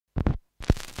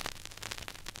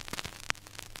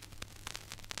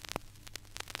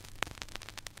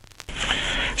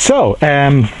So,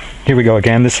 here we go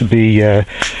again. This will be the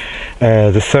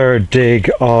third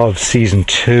dig of season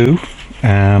 2.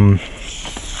 Been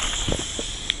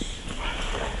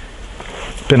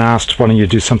asked, why don't you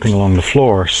do something along the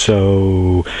floor?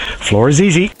 So, floor is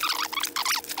easy.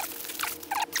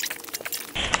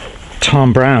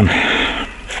 Tom Brown,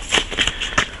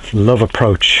 Love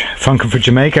Approach, Funkin' for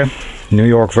Jamaica, New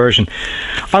York version.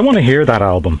 I want to hear that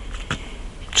album.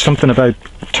 Something about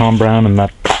Tom Brown and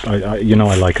that, you know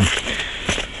I like him.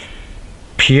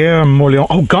 Pierre Moerlens,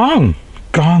 oh Gong!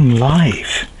 Gong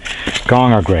live.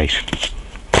 Gong are great.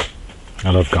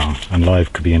 I love Gong, and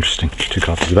live could be interesting. 2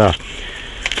 copies of that.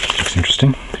 Looks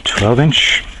interesting.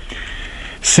 12-inch.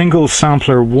 Single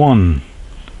sampler 1.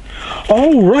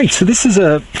 Oh right, so this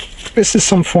is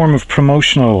some form of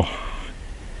promotional,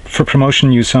 for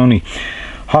promotion use only.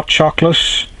 Hot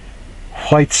Chocolate,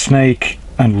 White Snake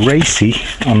and Racy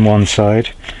on one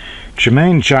side.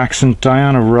 Jermaine Jackson,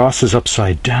 Diana Ross is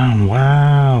Upside Down,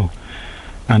 wow.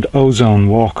 And Ozone,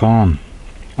 Walk On.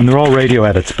 And they're all radio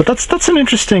edits, but that's an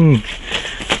interesting,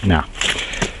 nah.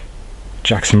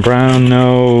 Jackson Brown,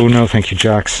 no thank you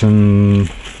Jackson.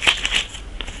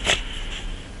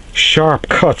 Sharp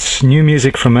Cuts, new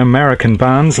music from American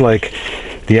bands like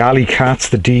the Alley Cats,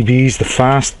 the DBs, the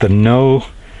Fast, the No,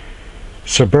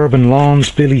 Suburban Lawns,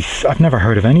 Billy, I've never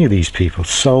heard of any of these people.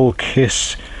 Soul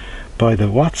Kiss by the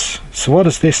What's? So what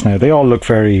is this now? They all look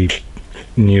very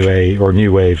new age or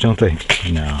new wave, don't they?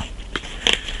 No.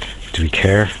 Do we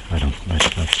care?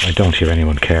 I don't hear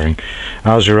anyone caring.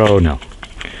 Al Jarreau, no.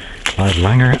 Clive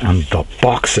Langer and the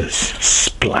Boxes,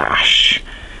 Splash.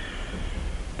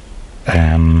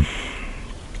 I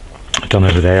don't know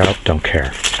who they are, don't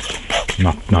care.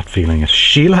 Not feeling it.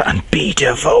 Sheila and Be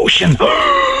Devotion.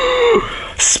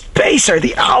 Spacer,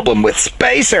 the album with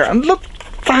Spacer, and look,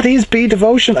 that is Be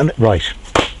Devotion. And right,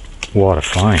 what a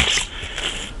find.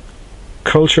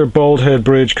 Culture, Baldhead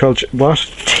Bridge, Culture, what?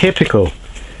 Typical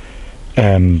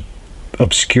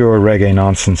obscure reggae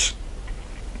nonsense.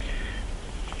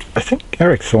 I think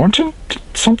Eric Thornton did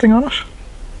something on it.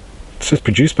 It says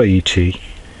produced by E.T.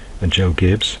 and Joe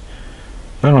Gibbs.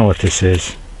 I don't know what this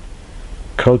is.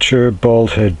 Culture,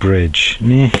 Baldhead Bridge.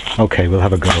 Meh. Okay, we'll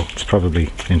have a go. It's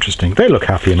probably interesting. They look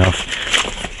happy enough.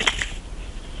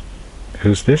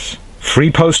 Who's this?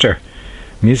 Free Poster.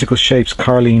 Musical Shapes,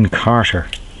 Carlin Carter.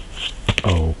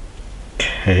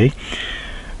 Okay.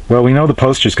 Well, we know the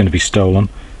poster's going to be stolen.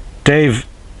 Dave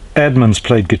Edmonds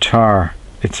played guitar.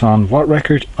 It's on what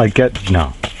record? Get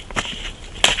the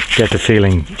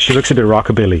feeling. She looks a bit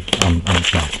rockabilly.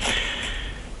 No.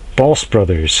 Boss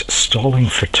Brothers, Stalling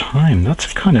for Time. That's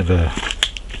a kind of a...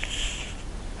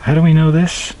 How do we know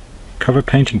this? Cover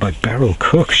painting by Beryl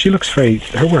Cook. She looks very...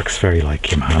 Her work's very like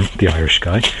Kim Ham, the Irish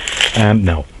guy.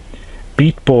 No.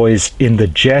 Beat Boys in the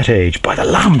Jet Age by the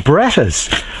Lambrettas.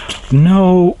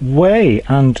 No way.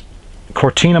 And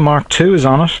Cortina Mark II is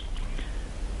on it.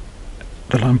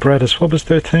 The Lambrettas, what was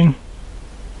their thing?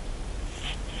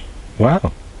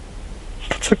 Wow.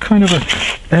 That's a kind of a...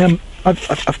 I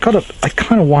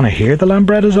kind of want to hear the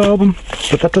Lambrettas album,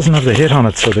 but that doesn't have the hit on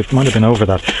it, so they might have been over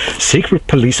that. Secret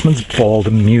Policeman's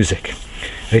Bald Music.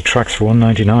 8 tracks for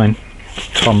 $1.99.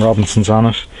 Tom Robinson's on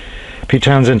it. Pete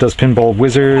Townsend does Pinball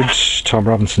Wizard. Tom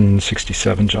Robinson,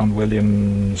 67. John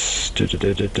Williams.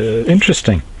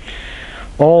 Interesting.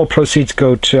 All proceeds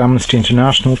go to Amnesty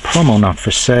International. Promo not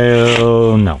for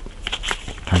sale. No.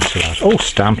 Thanks for that. Oh,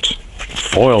 stamped.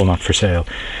 Foil not for sale.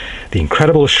 The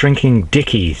Incredible Shrinking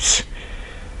Dickies.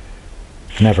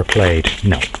 Never played.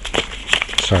 No.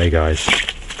 Sorry guys.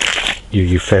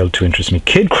 You failed to interest me.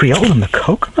 Kid Creole and the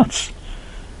Coconuts.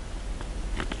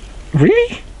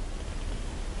 Really?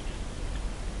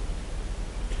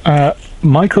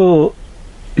 Michael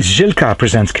Zilka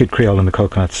presents Kid Creole and the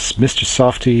Coconuts. Mr.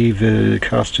 Softy, the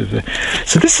cast of the...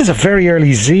 So this is a very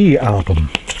early Z album.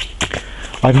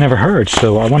 I've never heard,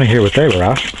 so I want to hear what they were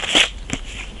at.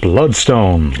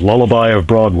 Bloodstone, Lullaby of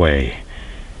Broadway.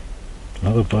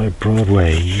 Lullaby of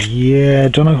Broadway. Yeah,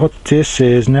 don't know what this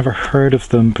is. Never heard of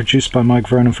them. Produced by Mike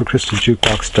Vernon for Crystal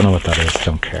Jukebox. Don't know what that is.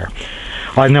 Don't care.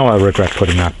 I know I'll regret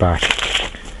putting that back.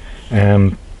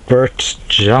 Bert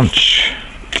Jansch.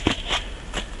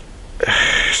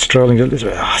 Strolling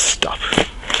Elizabeth. Stop.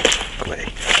 Play.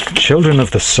 Children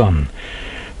of the Sun.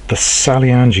 The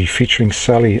Sally Angie featuring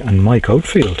Sally and Mike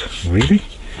Oatfield. Really?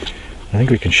 I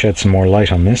think we can shed some more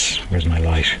light on this. Where's my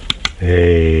light?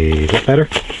 Hey, is that better?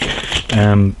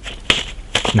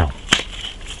 No.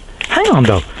 Hang on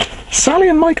though. Sally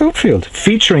and Mike Oatfield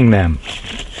featuring them.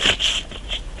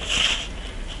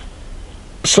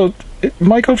 So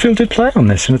Mike Oatfield did play on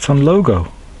this and it's on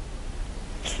Logo.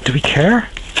 Do we care?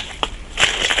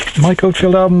 Mike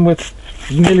Oatfield album with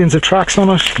millions of tracks on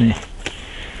it.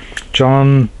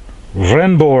 John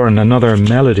Renborn, Another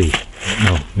Melody.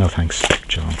 No thanks,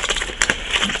 John.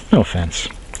 No offence.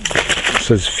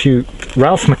 So there's a few.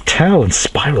 Ralph McTell and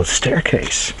Spiral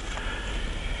Staircase.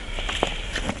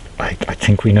 I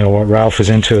think we know what Ralph was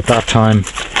into at that time.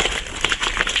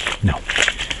 No.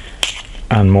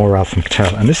 And more Ralph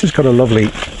McTell. And this has got a lovely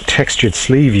textured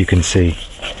sleeve, you can see.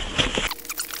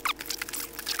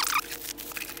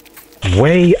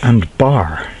 Way and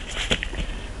Barr.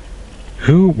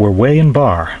 Who were Way and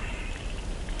Barr?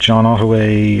 John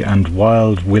Ottaway and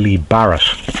Wild Willie Barrett.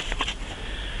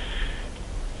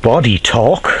 Body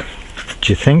Talk.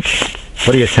 Do you think?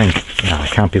 What do you think? No,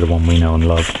 it can't be the one we know and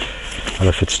love.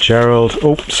 Ella Fitzgerald.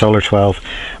 Oh, Solar 12.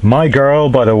 My Girl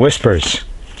by the Whispers.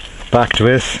 Backed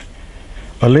with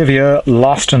Olivia,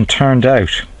 Lost and Turned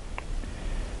Out.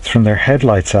 It's from their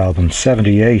Headlights album,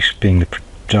 78 being the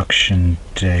production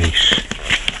date.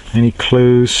 Any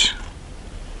clues?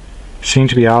 Seem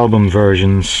to be album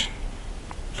versions.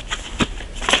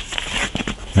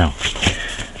 No.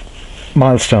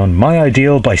 Milestone, My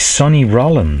Ideal by Sonny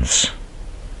Rollins.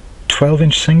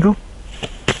 12-inch single?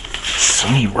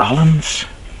 Sonny Rollins?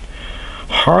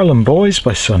 Harlem Boys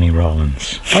by Sonny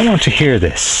Rollins. I want to hear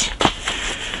this.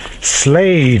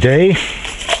 Slade, eh?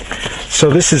 So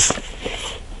this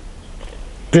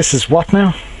is what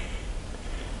now?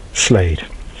 Slade.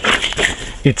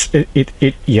 It's a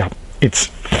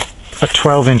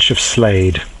 12-inch of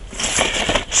Slade.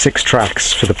 6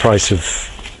 tracks for the price of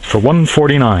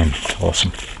 $149.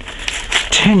 Awesome.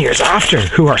 10 years after,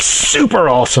 who are super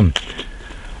awesome.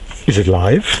 Is it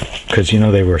live? Because you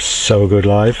know they were so good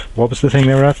live. What was the thing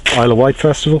they were at? Isle of Wight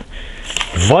Festival?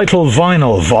 Vital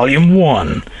Vinyl Volume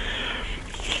 1.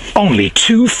 Only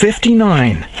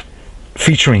 $2.59.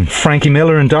 Featuring Frankie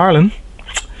Miller and Darlin.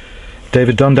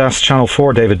 David Dundas, Channel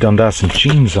 4, David Dundas and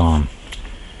Jeans On.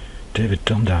 David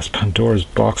Dundas, Pandora's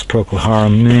Box, Procol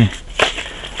Harum, meh.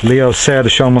 Leo said the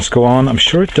show must go on. I'm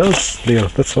sure it does, Leo.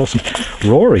 That's awesome.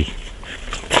 Rory.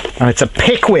 And it's a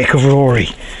Pickwick of Rory.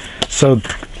 So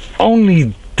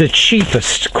only the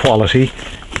cheapest quality.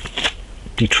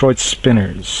 Detroit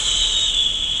Spinners.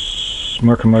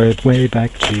 Working my way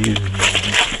back to you.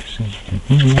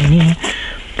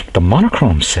 The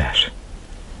monochrome set.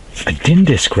 A din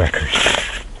disc record.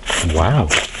 Wow.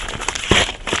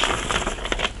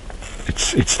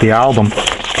 It's the album.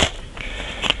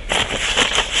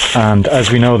 And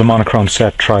as we know, the monochrome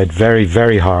set tried very,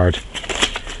 very hard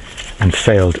and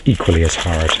failed equally as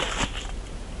hard.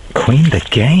 Queen the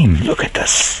Game. Look at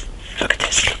this. Look at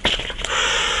this.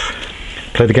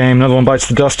 Play the Game. Another One Bites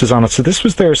the Dust is on it. So this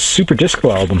was their Super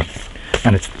Disco album.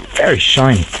 And it's very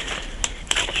shiny.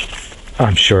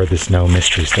 I'm sure there's no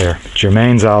mysteries there.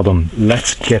 Jermaine's album,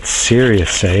 Let's Get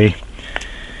Serious, eh?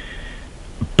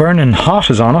 Burnin' Hot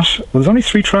is on it. Well, there's only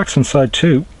 3 tracks on side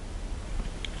 2.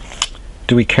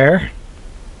 Do we care?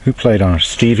 Who played on it?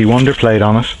 Stevie Wonder played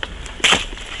on it.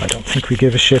 I don't think we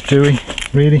give a shit, do we?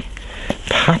 Really?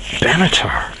 Pat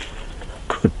Benatar.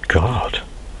 Good God.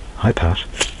 Hi, Pat.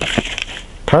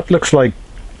 Pat looks like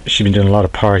she's been doing a lot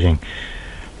of partying.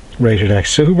 Rated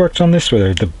X. So who worked on this with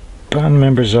her? The band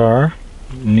members are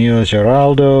Neil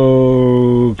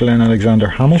Geraldo, Glenn Alexander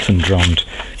Hamilton drummed.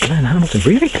 Glenn Hamilton,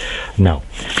 really? No.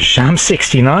 Sham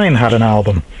 69 had an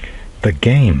album. The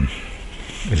Game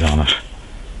is on it.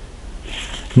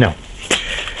 No.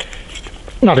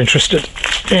 Not interested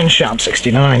in Sham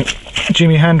 69.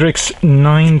 Jimi Hendrix,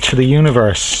 9 to the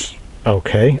Universe.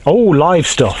 Okay. Oh, live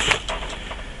stuff.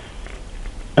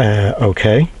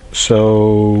 Okay.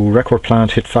 So, Record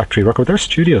Plant, Hit Factory Record. They're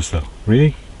studios though.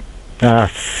 Really? No,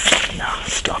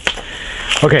 stop.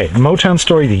 Okay, Motown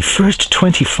Story, the first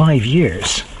 25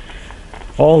 years.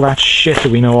 All that shit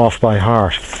that we know off by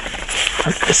heart.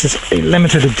 And this is a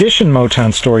limited edition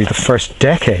Motown Story, the first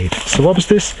decade. So what was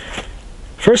this?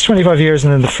 First 25 years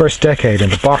and then the first decade,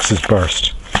 and the boxes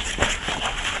burst.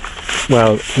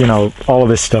 Well, you know, all of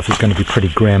this stuff is going to be pretty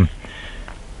grim.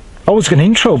 Oh, it's got an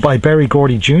intro by Berry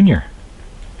Gordy Jr.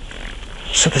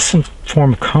 So there's some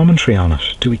form of commentary on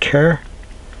it. Do we care?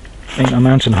 Ain't No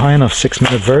Mountain High Enough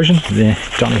 6-minute version. The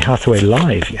Donny Hathaway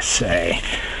live, you say.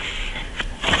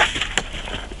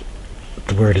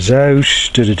 The Word Is Out.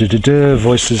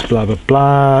 Voices, blah blah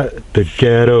blah. The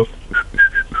Ghetto.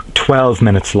 12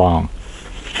 minutes long.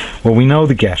 Well, we know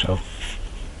The Ghetto.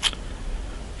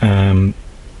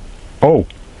 Oh,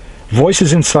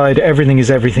 Voices Inside, Everything Is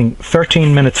Everything.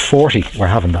 13 minutes 40. We're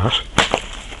having that.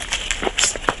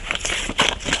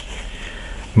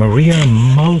 Maria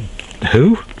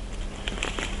who?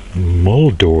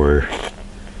 Mulder.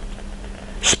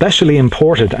 specially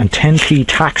imported and 10p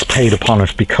tax paid upon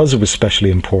it because it was specially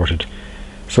imported.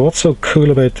 So what's so cool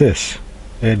about this?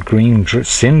 Ed Green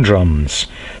Syndromes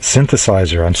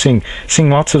synthesizer. I'm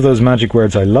seeing lots of those magic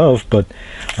words I love, but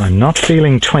I'm not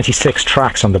feeling 26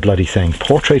 tracks on the bloody thing.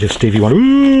 Portrait of Stevie Wonder.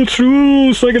 Ooh, true,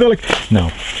 psychedelic. No.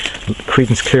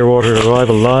 Creedence Clearwater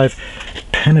Revival Live.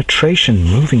 Penetration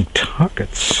Moving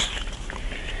Targets.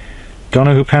 Don't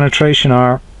know who Penetration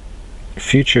are.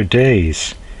 Future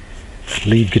Days.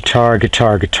 Lead guitar,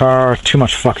 guitar, guitar. Too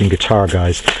much fucking guitar,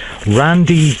 guys.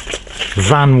 Randy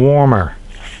Van Warmer.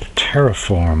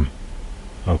 Terraform.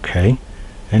 Okay.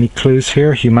 Any clues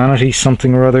here? Humanity,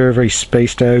 something or other, very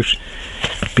spaced out.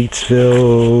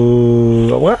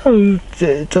 Beatsville. Well,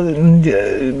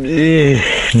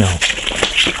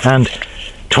 no. And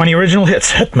 20 original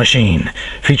hits, Hit Machine,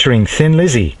 featuring Thin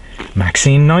Lizzy,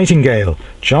 Maxine Nightingale,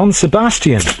 John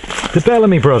Sebastian, the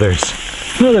Bellamy Brothers,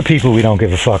 and other people we don't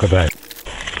give a fuck about.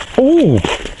 Oh,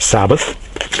 Sabbath.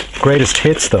 Greatest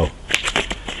hits, though.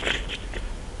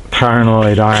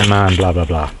 Paranoid, Iron Man, blah blah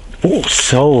blah. Oh,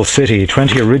 Soul City,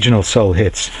 20 original soul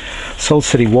hits. Soul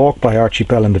City Walk by Archie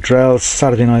Bell and the Drells.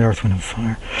 Saturday Night, Earth, Wind and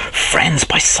Fire. Friends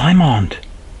by Simond.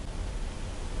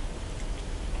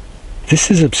 This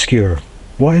is obscure.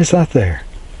 Why is that there?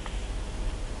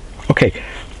 Okay,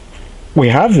 we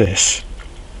have this.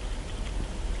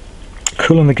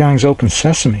 Kool and the Gang's Open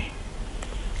Sesame.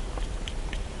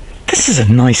 This is a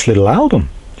nice little album.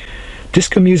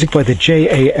 Disco music by the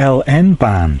JALN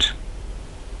Band.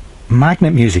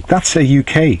 Magnet Music, that's a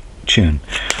UK tune.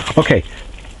 Okay,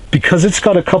 because it's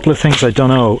got a couple of things I don't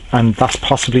know, and that's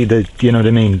possibly the, you know what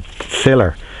I mean,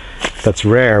 filler that's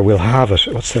rare, we'll have it.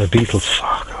 What's the Beatles?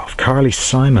 Fuck off. Carly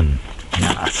Simon.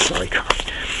 Nah, sorry, Carly.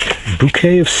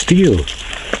 Bouquet of Steel.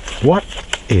 What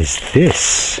is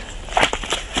this?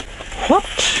 What?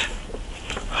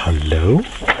 Hello?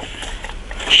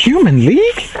 Human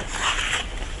League?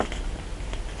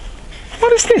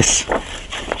 What is this?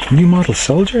 New Model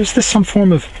Soldier? Is this some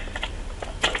form of...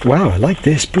 Wow, I like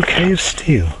this. Bouquet of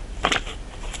Steel.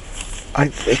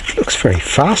 It looks very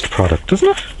fast product, doesn't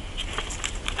it?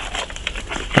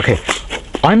 Okay,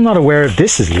 I'm not aware of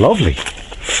this. Is lovely.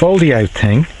 Foldy out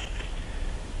thing.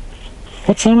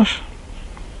 What's on it?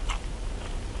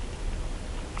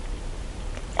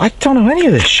 I don't know any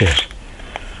of this shit.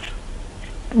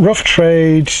 Rough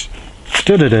Trade...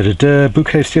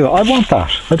 Bouquet of Steel. I want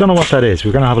that. I don't know what that is.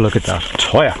 We're going to have a look at that.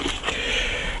 Toya.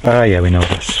 Yeah, we know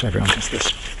this. Everyone gets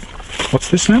this. What's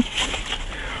this now?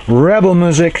 Rebel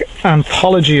Music.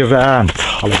 Anthology of...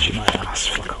 Anthology, my ass.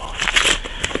 Fuck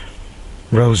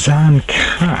off. Roseanne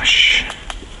Cash.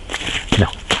 No.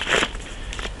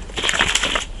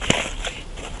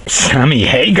 Sammy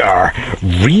Hagar.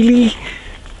 Really?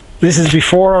 This is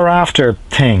before or after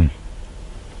thing?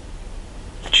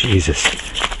 Jesus.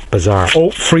 Bizarre.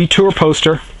 Oh, free tour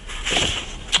poster.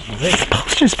 The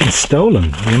poster's been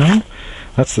stolen, you know?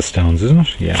 That's the Stones, isn't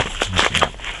it? Yeah.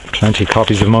 Plenty of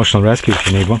copies of Emotional Rescue if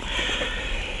you need one.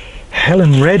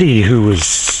 Helen Reddy, who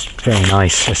was very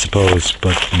nice, I suppose,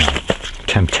 but no.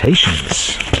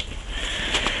 Temptations.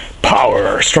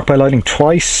 Power. Struck by Lightning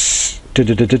Twice. It's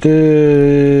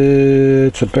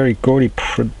a Berry Gordy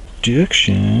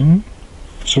production.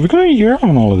 So we got a year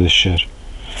on all of this shit.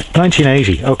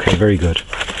 1980. Okay, very good.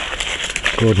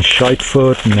 Gordon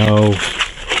Shitefoot, no.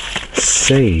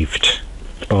 Saved.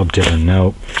 Bob Dylan,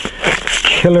 no.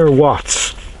 Killer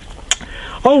Watts.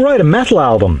 Oh right, a metal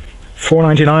album.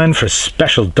 $4.99 for a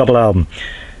special double album.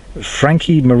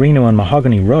 Frankie Marino and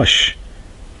Mahogany Rush.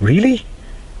 Really?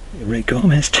 Ray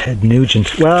Gomez, Ted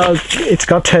Nugent. Well, it's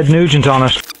got Ted Nugent on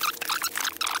it.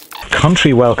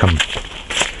 Country Welcome.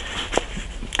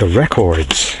 The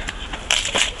Records.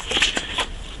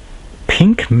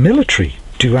 Pink Military.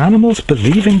 Do animals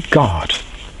believe in God?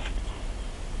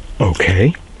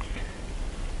 Okay.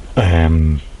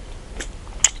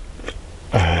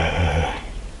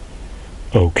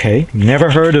 Okay. Never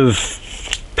heard of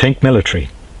Pink Military.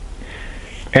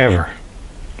 Ever.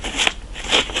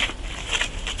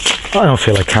 I don't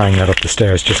feel like carrying that up the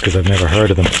stairs just because I've never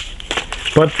heard of them.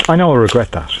 But I know I'll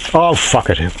regret that. Oh, fuck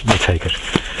it. We'll take it.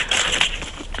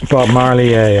 Bob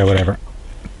Marley, yeah, whatever.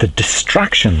 The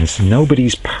Distractions.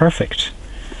 Nobody's Perfect.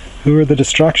 Who are the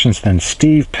Distractions then?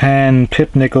 Steve Penn,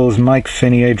 Pip Nichols, Mike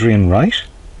Finney, Adrian Wright?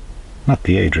 Not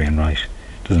the Adrian Wright.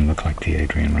 Doesn't look like the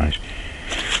Adrian Wright.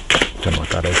 Don't know what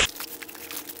that is.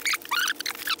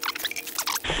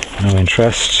 No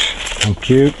interest. Thank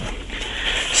you.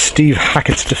 Steve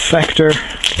Hackett's Defector.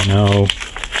 No.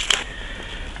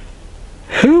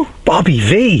 Who? Bobby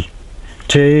V.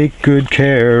 Take good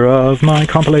care of my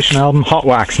compilation album Hot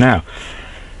Wax. Now,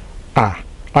 I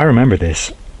remember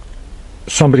this.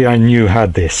 somebody I knew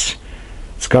had this.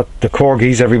 It's got the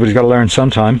corgis, everybody's got to learn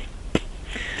sometime.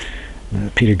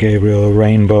 Peter Gabriel,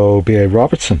 Rainbow, B.A.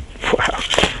 Robertson.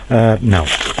 Wow. No.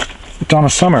 Donna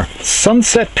Summer,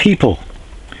 Sunset People.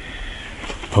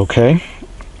 Okay.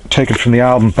 Taken from the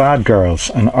album Bad Girls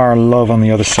and Our Love on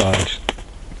the Other Side.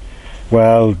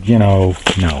 Well, you know,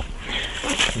 no.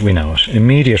 We know it.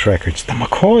 Immediate Records. The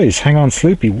McCoys, Hang On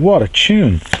Sloopy, what a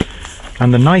tune.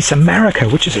 And The Nice America,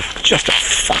 which is just a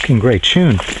fucking great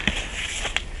tune.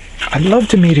 I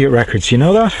loved Immediate Records, you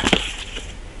know that?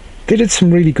 They did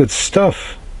some really good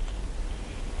stuff.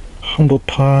 Humble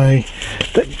Pie.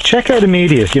 Check out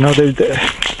Immediate, you know,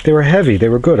 they were heavy, they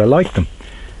were good, I liked them.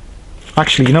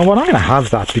 Actually, you know what, I'm going to have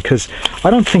that because I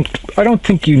don't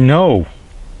think you know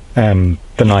The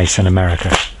Nice in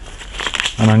America.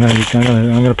 And I'm going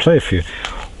to play it for you.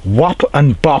 Wop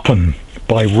and Boppin'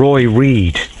 by Roy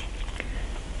Reid.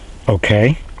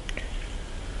 Okay.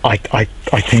 I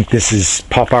think this is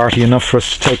pop arty enough for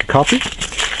us to take a copy.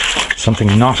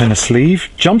 Something not in a sleeve.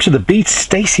 Jump to the Beat,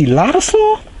 Stacey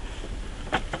Ladislaw.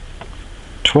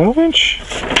 12-inch.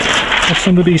 What's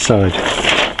on the B side?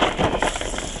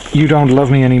 You Don't Love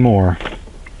Me Anymore.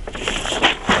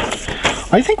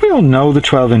 I think we all know the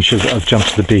 12-inch of Jump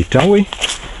to the Beat, don't we?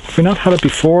 Have we not had it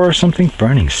before or something?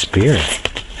 Burning Spear.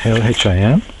 Hail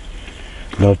H-I-M.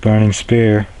 Love Burning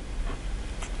Spear.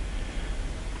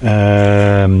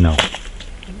 No.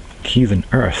 Heathen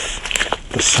Earth.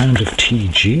 The Sound of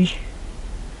TG.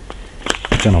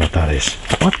 I don't know what that is.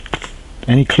 What?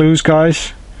 Any clues,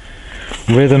 guys?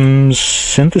 Rhythms,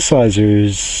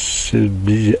 synthesizers,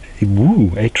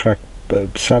 8-track,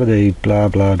 Saturday, blah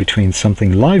blah, between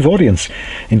something. Live audience,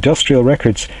 Industrial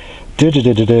Records,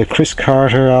 Chris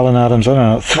Carter, Alan Adams, I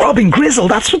don't know. Throbbing Gristle,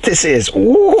 that's what this is.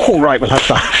 Oh, right, we'll have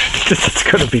that. That's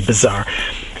going to be bizarre.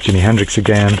 Jimi Hendrix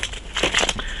again.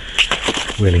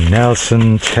 Willie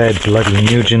Nelson, Ted Bloody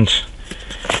Nugent.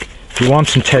 If you want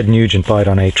some Ted Nugent, buy it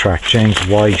on 8-track. James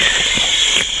White.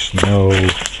 No.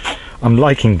 I'm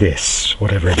liking this,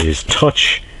 whatever it is.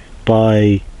 Touch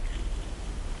by...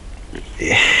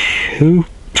 Who?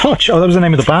 Touch. Oh, that was the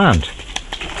name of the band.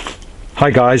 Hi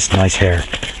guys, nice hair.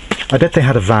 I bet they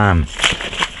had a van.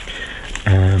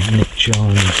 Nick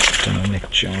Jones. Don't know Nick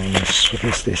Jones. What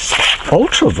is this?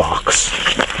 Ultravox.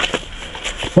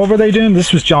 What were they doing?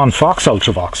 This was John Fox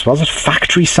Ultravox, was it?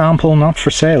 Factory sample, not for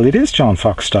sale. It is John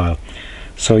Fox style.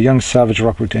 So Young Savage,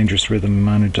 Rock with Dangerous Rhythm,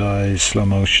 Man Who Dies, Slow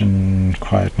Motion,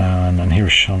 Quiet Man, and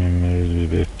Here's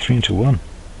Shaman, 3 into 1.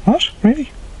 What?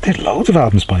 Really? They had loads of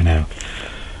albums by now.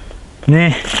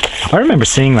 Nah. I remember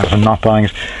seeing that and not buying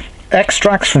it.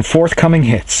 Extracts from forthcoming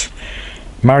hits.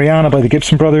 Mariana by the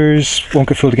Gibson Brothers, Won't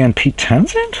Get Fooled Again, Pete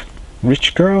Townsend,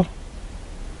 Rich Girl,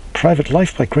 Private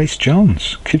Life by Grace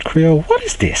Jones, Kid Creole. What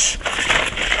is this?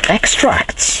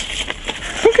 Extracts.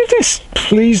 Look at this.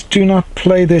 Please do not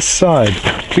play this side.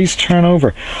 Please turn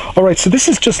over. Alright, so this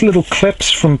is just little clips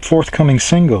from forthcoming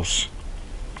singles.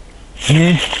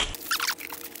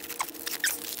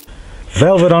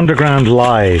 Velvet Underground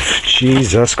Live.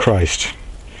 Jesus Christ.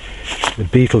 The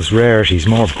Beatles rarities,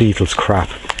 more Beatles crap.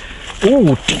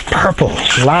 Oh, Deep Purple.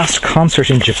 Last concert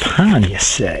in Japan, you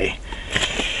say.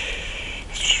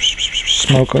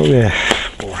 Smoke, oh yeah.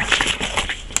 Boring.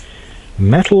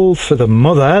 Metal for the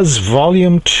Mothers,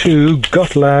 Volume 2,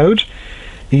 Gut Loud.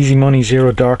 Easy Money,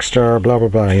 Zero Dark Star, blah blah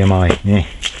blah, EMI. Yeah.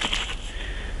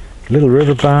 Little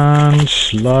River Band,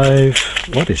 live.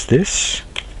 What is this?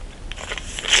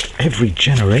 Every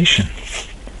Generation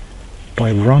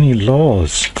by Ronnie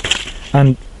Laws.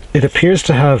 And it appears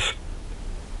to have...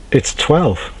 It's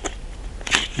 12.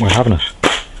 We're having it.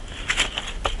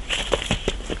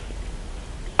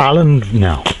 Alan,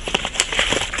 no.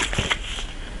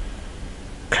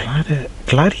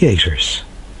 Gladiators.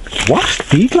 What?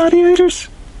 The Gladiators?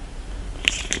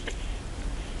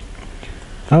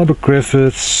 Albert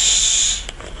Griffiths.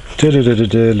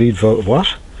 Lead vote.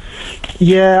 What?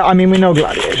 Yeah, I mean, we know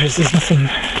Gladiators. There's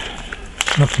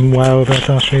nothing wow about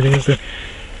that, really, is there?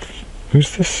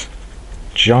 Who's this?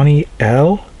 Johnny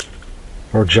L?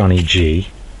 Or Johnny G?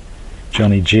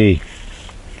 Johnny G.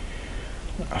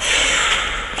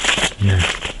 Yeah.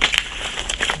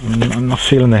 I'm not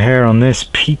feeling the hair on this.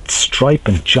 Pete Stripe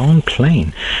and John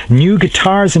Plain. New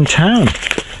Guitars in Town.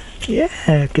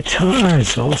 Yeah,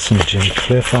 guitars. Awesome. Jimmy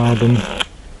Cliff album.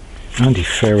 Andy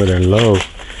Fairweather Low.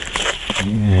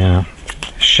 Yeah.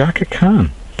 Shaka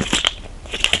Khan.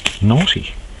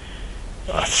 Naughty.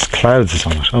 Oh, Clouds is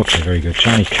on it. Okay, very good.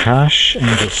 Johnny Cash.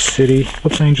 Angel City.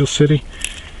 What's Angel City?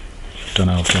 Don't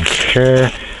know. Don't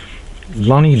care.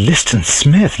 Lonnie Liston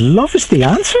Smith. Love is the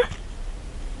answer?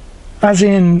 As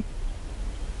in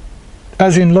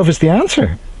Love is the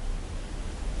answer?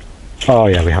 Oh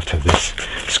yeah, we have to have this.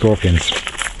 Scorpions.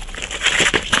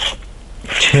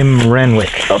 Tim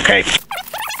Renwick. Okay.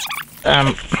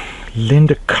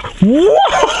 Linda.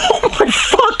 Whoa! My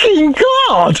fucking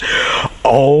god!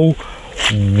 Oh,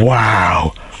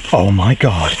 wow! Oh my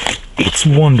god! It's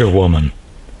Wonder Woman.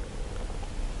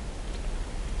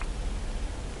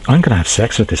 I'm gonna have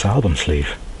sex with this album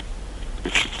sleeve.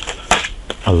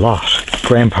 A lot.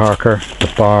 Graham Parker,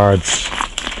 The Bards.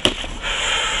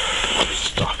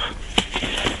 Stop.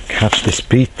 Catch This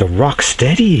Beat, The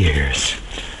Rocksteady Years.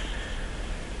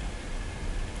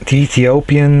 The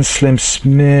Ethiopians, Slim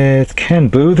Smith, Ken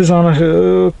Booth is on it.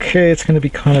 Okay, it's going to be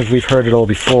kind of, we've heard it all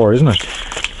before, isn't it?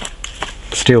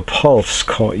 Steel Pulse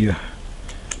caught you.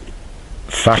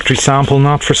 Factory sample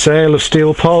not for sale of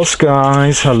Steel Pulse,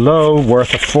 guys. Hello,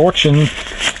 worth a fortune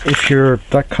if you're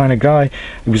that kind of guy.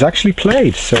 It was actually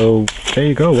played, so there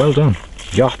you go, well done.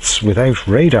 Yachts Without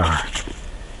Radar.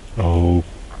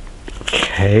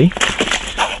 Okay.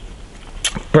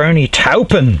 Bernie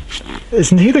Taupin.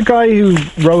 Isn't he the guy who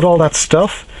wrote all that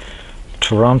stuff?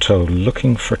 Toronto,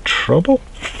 Looking for Trouble?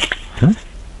 Huh?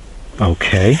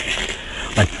 Okay.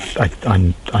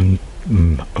 I'm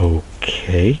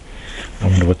okay. I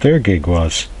wonder what their gig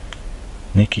was.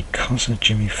 Nikki Cosa,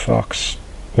 Jimmy Fox.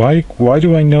 Why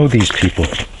do I know these people?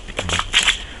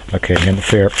 Okay, I'm getting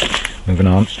fair. Moving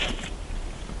on.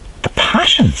 The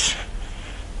Passions.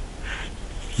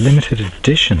 Limited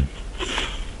edition.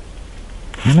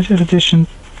 Limited edition.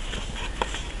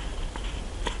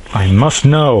 I must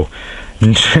know.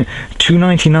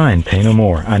 $2.99, pay no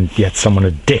more, and yet someone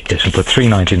had dicked it and put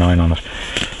 $3.99 on it.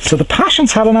 So the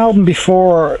Passions had an album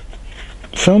before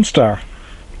Film Star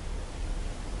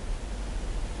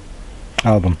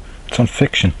album. It's on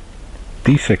Fiction,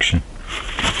 The Fiction.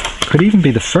 Could even be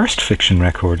the first Fiction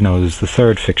record. No, it was the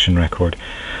third Fiction record.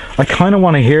 I kind of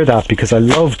want to hear that because I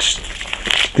loved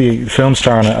the Film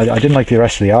Star, and I didn't like the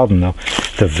rest of the album though.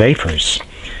 The Vapors.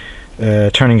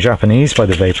 Turning Japanese by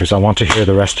the Vapors. I want to hear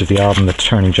the rest of the album that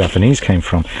Turning Japanese came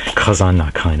from, because I'm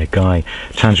that kind of guy.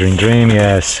 Tangerine Dream,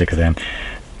 yeah, sick of them.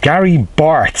 Gary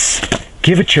Bartz,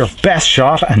 Give It Your Best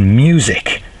Shot, and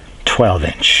Music,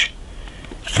 12-inch.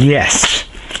 Yes.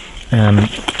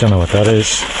 Don't know what that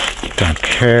is. Don't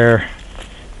care.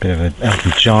 Bit of an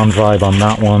Elton John vibe on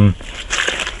that one.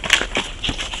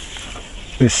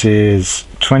 This is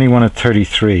 21 at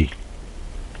 33.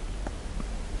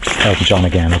 Elton John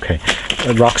again, okay.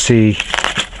 Roxy,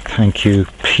 thank you.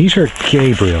 Peter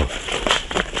Gabriel.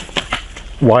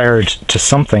 Wired to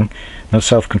Something. No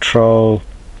Self-Control.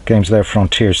 Games of Their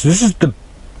Frontiers. This is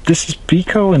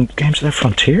Biko and Games of Their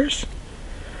Frontiers?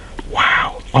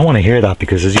 Wow. I want to hear that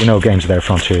because, as you know, Games of Their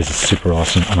Frontiers is super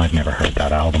awesome and I've never heard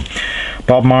that album.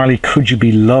 Bob Marley, Could You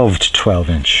Be Loved,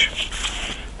 12-inch.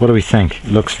 What do we think?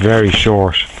 Looks very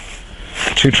short.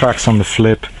 2 tracks on the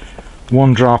flip.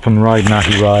 1 drop and Ride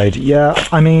Natty Ride. Yeah,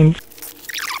 I mean...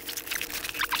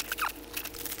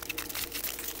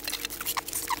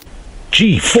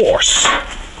 G-Force!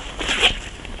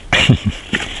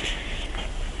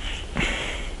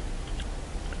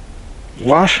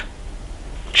 What?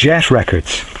 Jet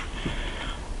Records.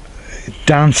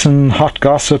 Dancing, Hot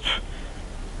Gossip.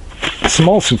 Some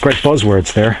great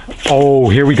buzzwords there. Oh,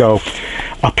 here we go.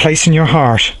 A Place in Your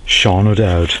Heart, Sean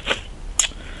O'Dowd.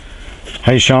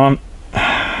 Hey Sean.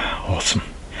 Awesome.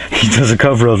 He does a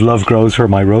cover of Love Grows Where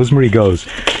My Rosemary Goes.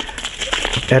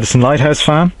 Edison Lighthouse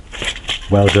fan?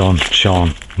 Well done,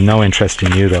 Sean. No interest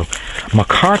in you though.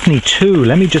 McCartney 2.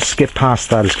 Let me just skip past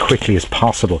that as quickly as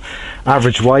possible.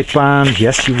 Average White Band.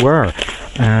 Yes, you were.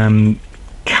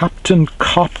 Captain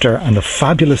Copter and the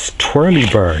Fabulous Twirly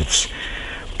Birds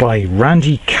by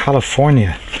Randy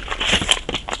California.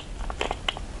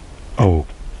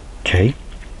 Okay.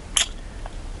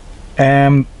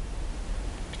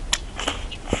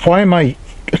 Why am I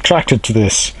attracted to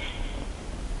this?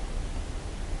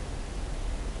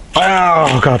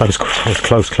 Oh god, that was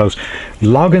close.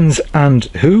 Loggins and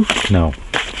who? No.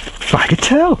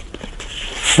 Bagatelle.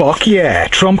 Fuck yeah,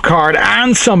 Trump Card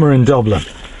and Summer in Dublin.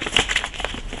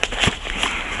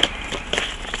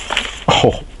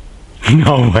 Oh,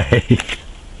 no way.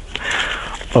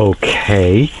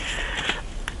 Okay.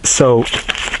 So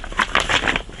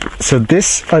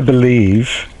this, I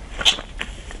believe,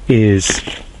 is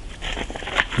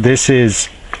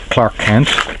Clark Kent,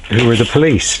 who were the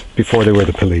police before they were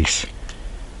the police.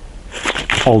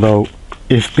 Although,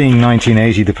 if being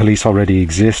 1980, the police already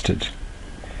existed.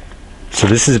 So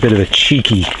this is a bit of a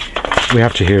cheeky. We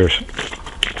have to hear it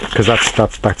because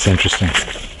that's interesting.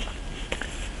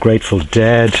 Grateful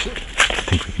Dead. I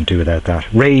think we can do without that.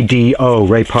 Ray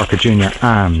Parker Jr.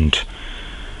 and.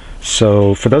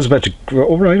 So for those about to,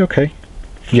 oh right, okay.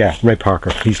 Yeah, Ray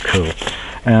Parker. He's cool.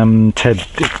 Ted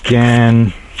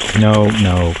again. No.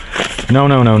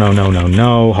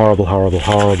 Horrible, horrible,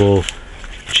 horrible.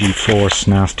 G-Force,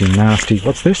 nasty, nasty.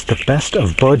 What's this? The Best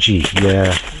of Budgie.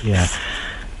 Yeah.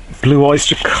 Blue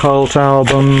Oyster Cult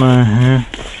album.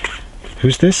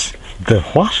 Who's this? The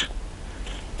what?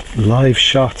 Live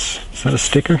Shots. Is that a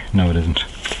sticker? No, it isn't.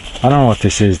 I don't know what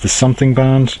this is. The something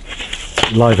band.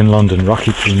 Live in London.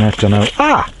 Rocky Brunette. Don't know.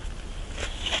 Ah!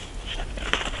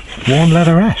 Warm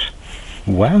Leatherette.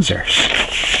 Wowzers.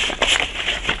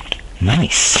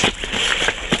 Nice.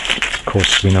 Of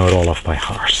course, we know it all off by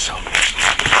heart, so.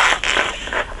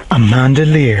 Amanda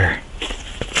Lear.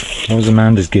 What was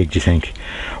Amanda's gig, do you think?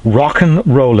 Rockin'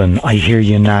 Rollin', I Hear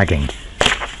You Nagging.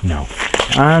 No.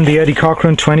 And the Eddie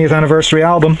Cochran 20th anniversary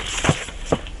album.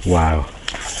 Wow.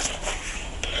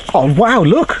 Oh, wow,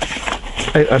 look.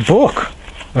 A book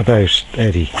about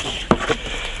Eddie.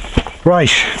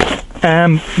 Right.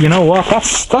 You know what?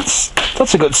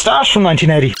 That's a good start from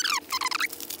 1980.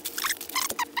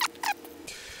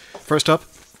 First up,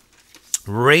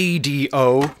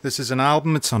 Radio. This is an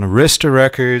album. It's on Arista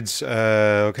Records.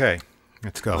 Okay,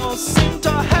 let's go.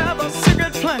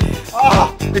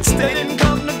 It's they didn't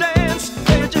come to dance.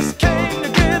 They just came to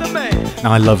get a band.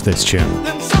 Now I love this tune.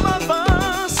 Then some of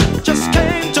us just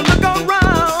came to look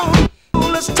around.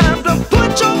 It's time to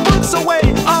put your books away.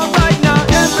 All right now,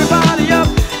 everybody up.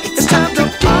 It's time to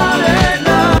party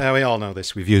now. We all know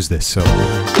this. We've used this, so.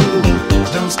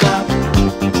 Don't stop.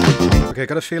 Okay,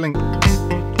 got a feeling.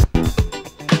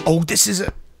 Oh, this is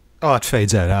a. Oh, it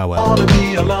fades out. Ah, well. To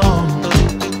be alone.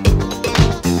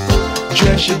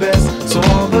 Dress your best so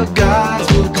all the guys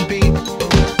will compete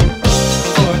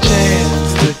for a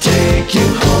chance to take you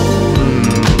home.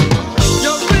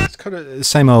 It's kind of the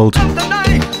same old.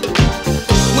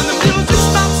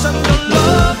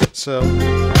 So,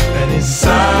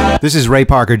 this is Ray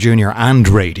Parker Jr. and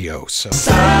Radio. So.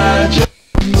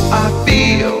 I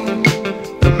feel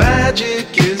the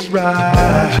magic is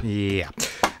right. Yeah.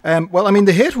 Well, I mean,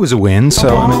 the hit was a win,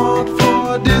 so I mean.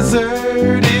 For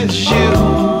dessert is you.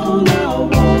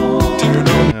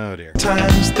 Oh dear.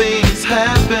 Times things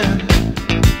happen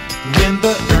when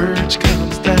the urge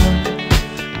comes down.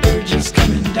 Urge is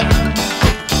coming down.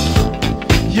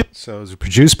 So it was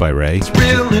produced by Ray. It's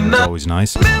really always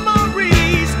nice.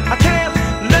 Memories, I can't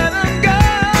let them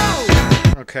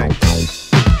go. Okay.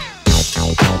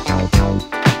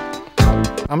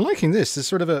 I'm liking this. This is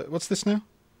sort of a, what's this now?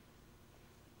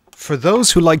 For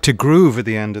those who like to groove at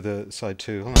the end of the side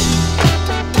 2. Hold on.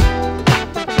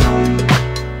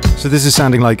 So this is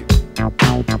sounding like,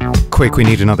 quick, we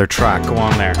need another track. Go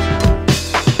on there.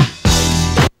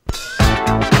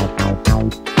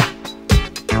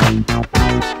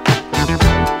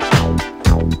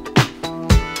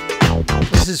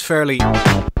 This is fairly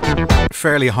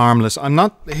harmless. I'm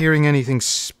not hearing anything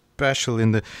special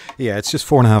in the. Yeah, it's just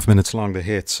 4.5 minutes long to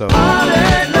hit. So.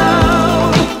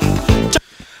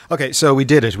 Okay, so we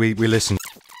did it. We listened.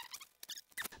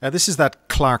 This is that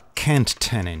Clark Kent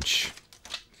 10-inch.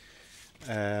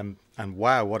 And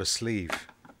wow, what a sleeve.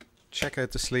 Check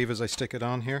out the sleeve as I stick it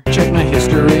on here. Check my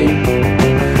history.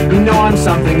 You know I'm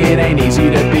something it ain't easy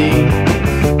to be.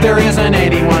 There isn't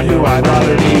anyone who I'd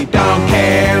rather be. Don't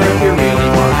care if you really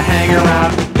want to hang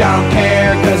around. Don't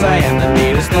care cause I am the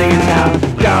neatest thing in town.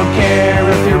 Don't care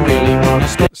if you really want to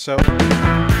stay. So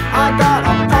I got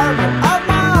an apartment of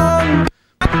my own.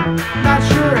 Not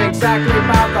sure exactly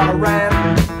about the rent.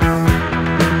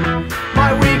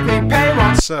 My weekly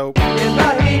payment. So in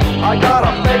the heat, I got a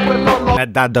fake with the low.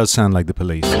 that does sound like the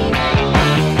Police.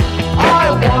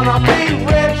 I wanna be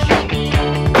rich.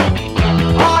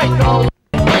 I know.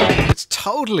 It's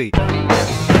totally.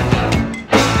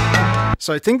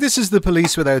 So I think this is the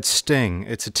Police without Sting.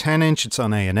 It's a 10-inch. It's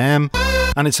on A&M,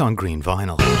 and it's on green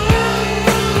vinyl.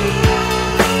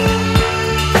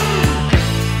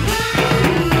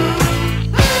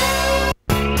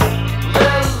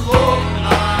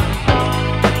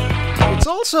 It's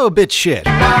also a bit shit.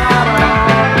 My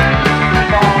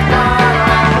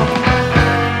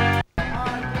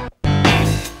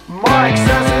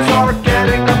excesses are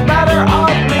getting the better of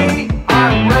me.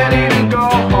 I'm ready to go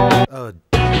home. Oh,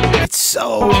 it's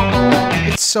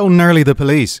so nearly the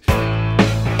Police.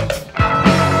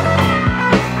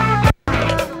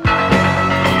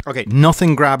 Okay,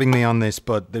 nothing grabbing me on this,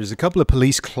 but there's a couple of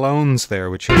Police clones there,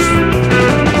 which is.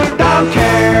 Don't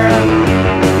care.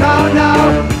 No,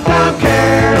 no, don't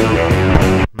care.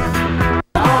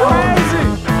 Crazy.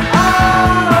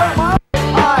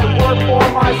 I work for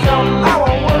myself. I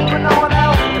won't work for no one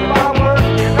else. If I work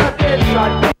in a ditch,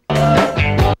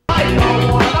 I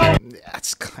don't want to.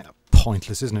 That's kind of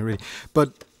pointless, isn't it, really?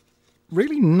 But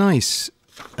really nice,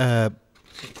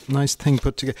 nice thing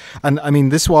put together. And I mean,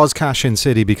 this was Cash In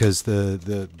City because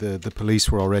the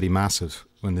police were already massive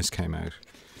when this came out.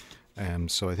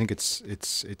 So I think it's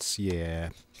yeah,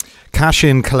 Cash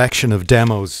In collection of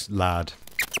demos, lad.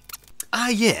 Ah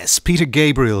yes, Peter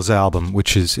Gabriel's album,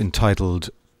 which is entitled,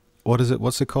 what is it?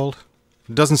 What's it called?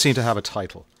 It doesn't seem to have a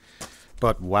title,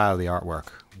 but wow, the artwork.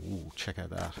 Ooh, check out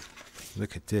that.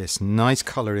 Look at this, nice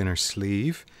color inner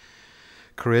sleeve.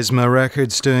 Charisma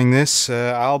Records doing this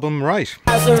album, right?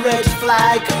 As a red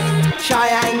flag,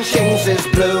 Cheyenne Shings is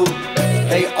blue.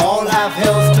 They all have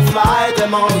hills to fly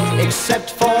them on,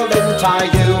 except for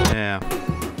Lintayu. Yeah.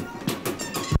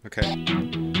 Okay.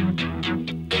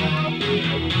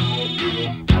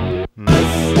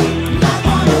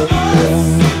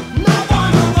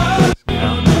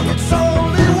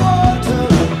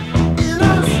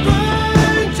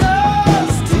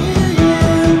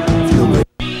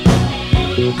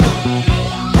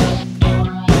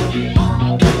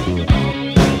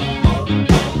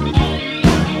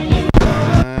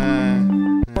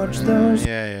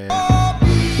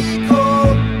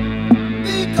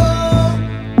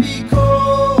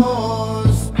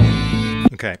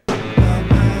 Okay.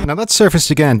 Now that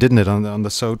surfaced again, didn't it, on the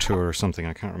So tour or something?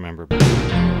 I can't remember.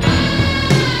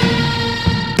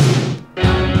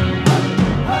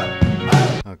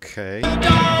 Okay.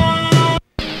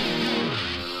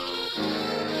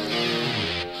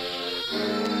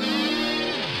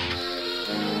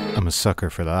 I'm a sucker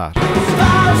for that.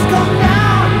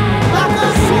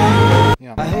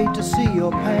 Yeah. I hate to see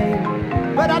your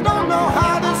pain, but I don't know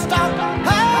how to stop.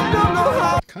 I don't know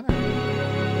how. Kind of.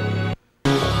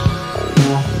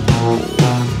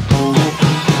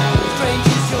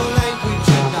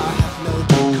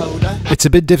 It's a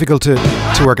bit difficult to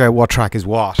work out what track is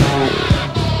what.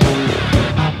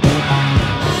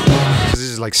 This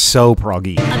is like so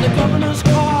proggy.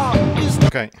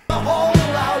 Okay.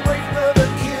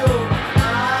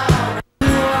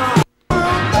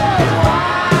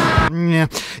 Yeah,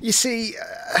 you see,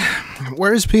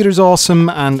 whereas Peter's awesome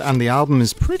and the album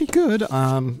is pretty good,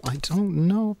 I don't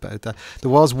know about that.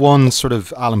 There was one sort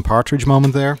of Alan Partridge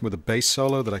moment there with a bass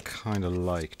solo that I kind of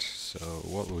liked. So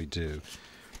what will we do?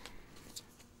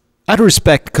 Out of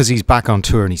respect, because he's back on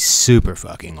tour and he's super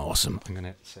fucking awesome, I'm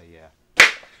gonna say yeah.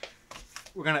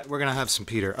 We're gonna have some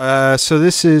Peter. So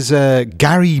this is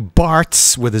Gary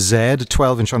Bartz with a Z,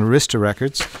 12-inch on Arista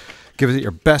Records. Give it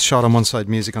your best shot on one side,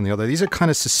 music on the other. These are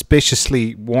kind of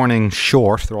suspiciously warning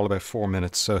short. They're all about 4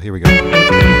 minutes. So here we go.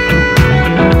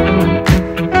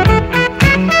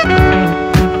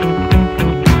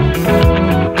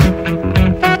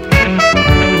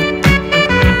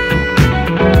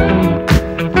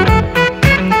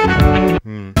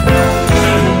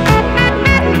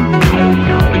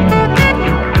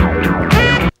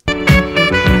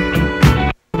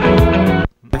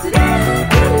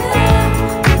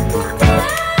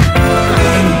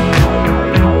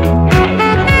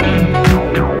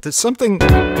 There's something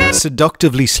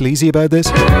seductively sleazy about this.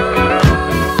 I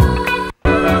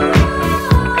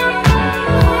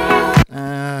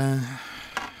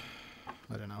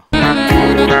don't know.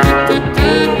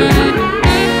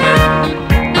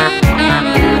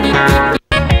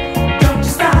 Don't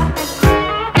stop.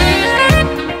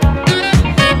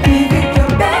 Give it your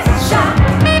best shot.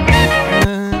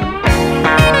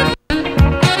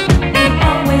 Ain't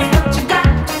always what you got.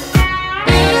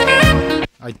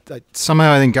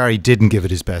 Somehow I think Gary didn't give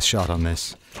it his best shot on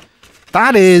this.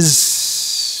 That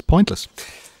is pointless.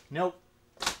 Nope.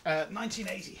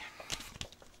 1980.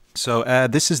 So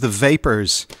this is the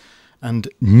Vapors and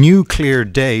Nuclear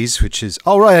Days, which is...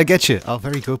 Oh, right, I get you. Oh,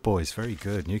 very good, boys. Very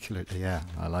good. Nuclear... Yeah,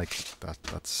 I like that.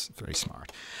 That's very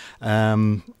smart.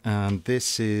 And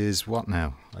this is what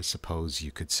now? I suppose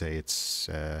you could say it's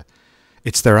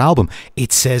their album.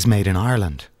 It says Made in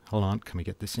Ireland. Hold on, can we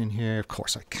get this in here? Of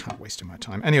course, I can't waste my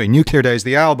time. Anyway, Nuclear Days,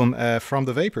 the album from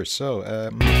the Vapors. So,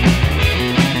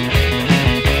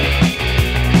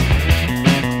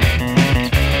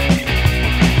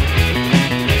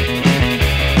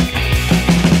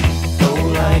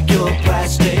 Don't like your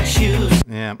plastic shoes.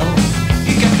 yeah.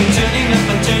 You got me turning up,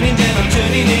 I'm turning down, I'm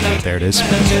turning in, I'm There it is.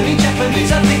 I'm turning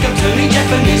Japanese, I think I'm turning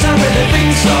Japanese, I really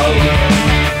think so.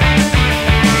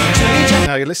 I'm turning Japanese.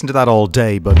 Now, you listen to that all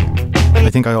day, but I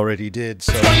think I already did,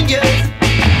 so... And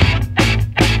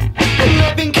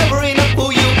I've been covering up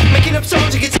for you, making up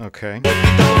songs to get... Okay. Don't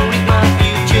read my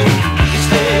future,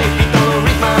 instead don't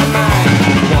read my mind.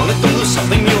 Wanna do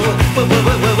something new,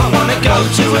 wanna go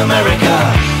to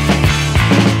America.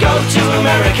 Go to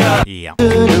America. Yeah.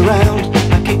 Turn around,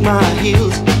 I kick my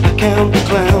heels, I count the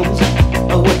clowns.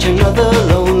 I watch another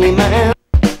lonely man.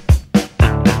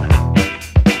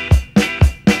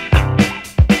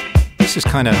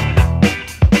 just kind of...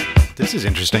 This is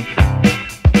interesting. Maybe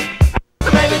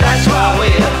that's why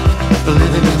we're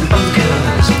living in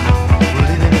bunkers.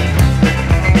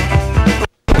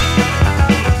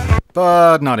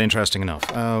 But not interesting enough.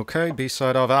 Okay,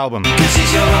 B-side of album. This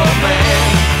is your old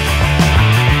man.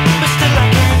 But still I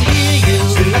can't hear you.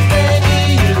 Still I can't hear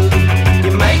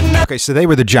you. You make no Okay, so they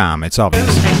were the Jam, it's obvious.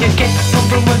 and you get home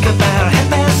from work about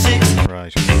 6:30.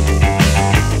 Right.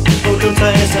 Oh, don't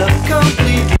tie yourself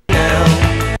completely now.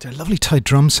 They had a lovely tight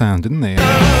drum sound, didn't they?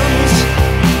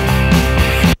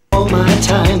 All my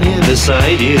time here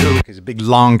beside you. It's a big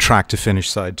long track to finish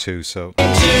side 2, so... Too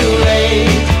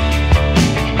late.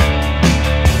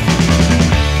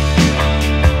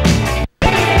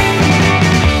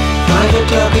 5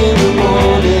 o'clock in the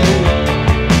morning,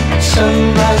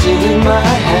 sun rising in my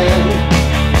hand,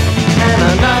 and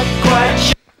I'm not quite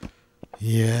sure.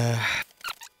 Yeah.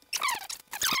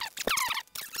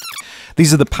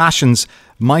 These are the Passions,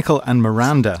 Michael and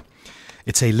Miranda.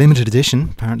 It's a limited edition,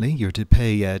 apparently. You're to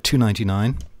pay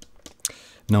 $2.99.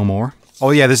 No more. Oh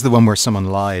yeah, this is the one where someone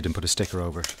lied and put a sticker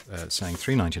over it, saying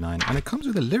 $3.99. And it comes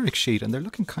with a lyric sheet, and they're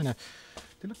looking kind of...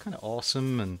 They look kind of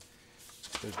awesome, and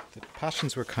the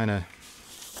Passions were kind of...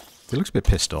 They looked a bit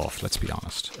pissed off, let's be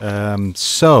honest.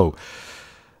 So,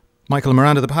 Michael and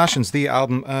Miranda, The Passions, the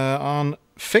album on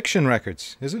Fiction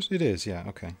Records. Is it? It is, yeah,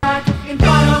 okay. In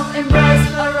final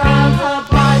embrace around her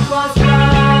bride was wrapped.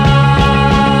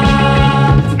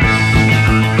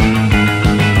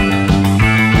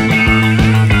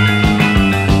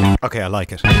 Okay, I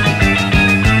like it.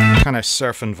 Kind of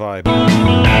surfing vibe.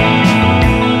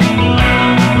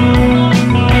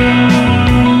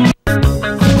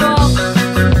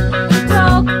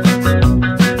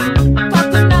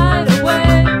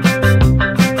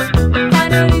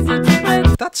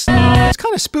 It's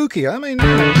kind of spooky. I mean,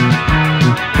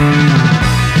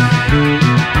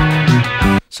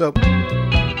 so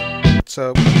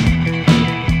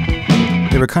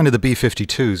they were kind of the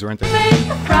B-52s, weren't they?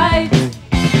 Right.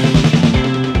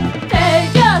 They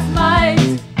just might.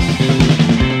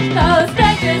 Those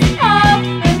strangers of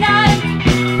the night.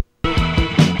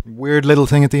 Weird little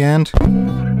thing at the end.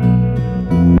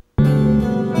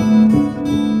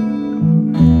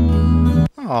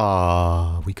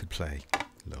 Ah, we could play.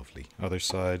 Lovely. Other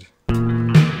side.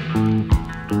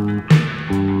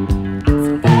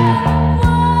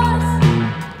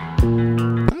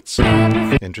 That's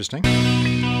interesting.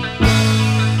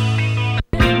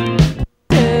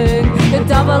 The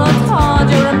double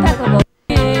entendre impeccable.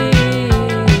 I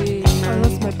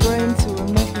lost my brain to a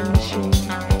metal machine.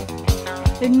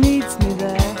 It needs me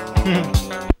there.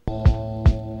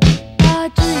 Our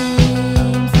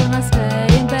dreams when I stay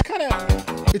in bed.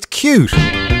 It's cute.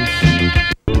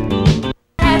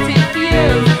 Happy few,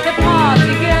 the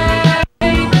party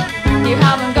game. You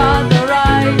haven't got the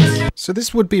right. So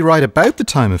this would be right about the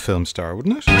time of Film Star,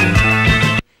 wouldn't it?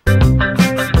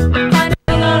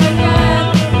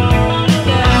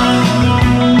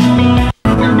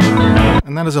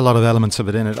 And that has a lot of elements of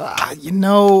it in it. You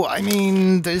know, I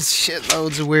mean, there's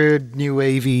shitloads of weird new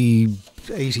wavy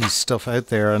 80s stuff out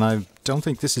there, and I don't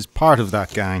think this is part of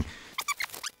that gang.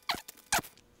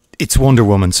 It's Wonder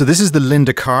Woman. So this is the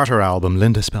Linda Carter album,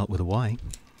 Linda spelt with a Y.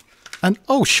 And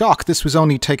oh, shock, this was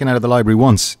only taken out of the library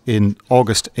once in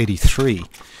August 83,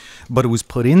 but it was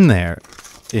put in there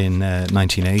in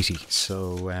 1980.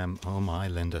 So, oh my,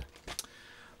 Linda.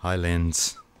 Hi,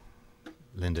 Linds.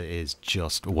 Linda is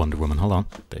just a Wonder Woman. Hold on.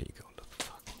 There you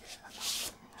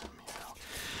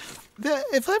go.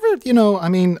 If ever, you know, I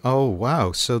mean, oh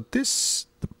wow. So this,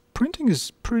 the printing is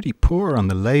pretty poor on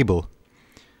the label.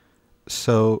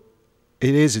 So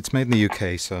it is, it's made in the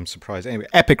UK, so I'm surprised. Anyway,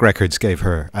 Epic Records gave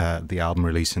her the album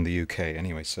release in the UK.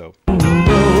 Anyway, so. All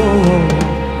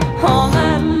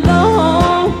night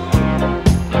long,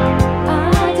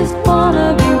 I just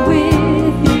wanna be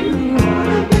with you.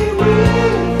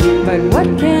 But what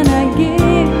can I give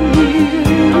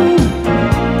you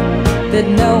that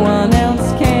no one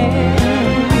else can?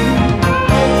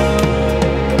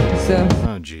 So,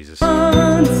 Oh, Jesus.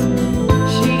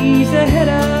 she's ahead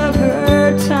of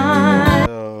her time,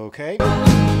 Okay.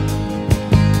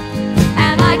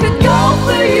 and I could go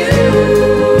for you.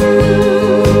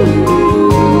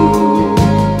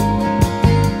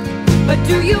 But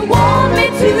do you want me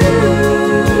to?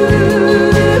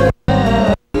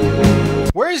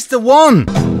 Where's the one?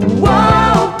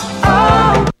 Whoa,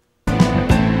 oh,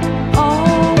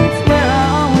 oh, it's where I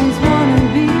always wanna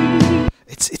be.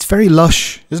 It's very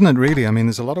lush, isn't it, really? I mean,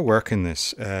 there's a lot of work in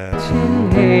this.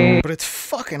 But it's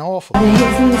fucking awful.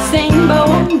 It's in the same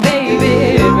boat,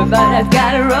 baby. Everybody's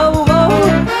got a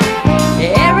rowboat.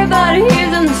 Everybody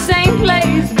here's in the same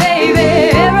place, baby.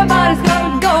 everybody's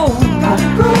gonna go.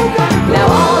 Now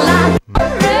all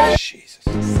I Jesus.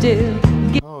 still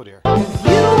get Oh dear. you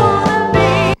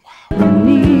wanna be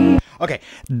me. Okay,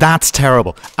 that's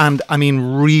terrible. And I mean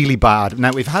really bad.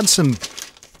 Now we've had some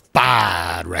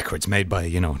bad records made by,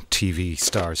 you know, TV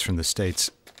stars from the States,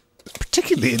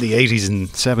 particularly in the 80s and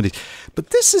 70s.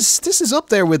 But this is up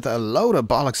there with a load of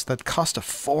bollocks that cost a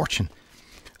fortune.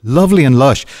 Lovely and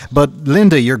lush. But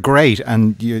Linda, you're great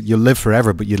and you'll live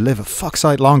forever, but you'd live a fuck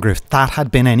sight longer if that had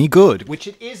been any good. Which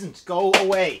it isn't. Go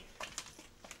away.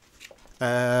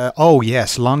 Oh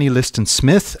yes, Lonnie Liston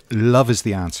Smith. Love is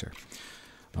the answer.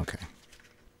 Okay.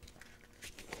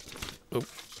 Oh,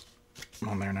 I'm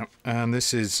on there now. And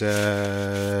this is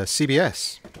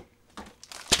CBS.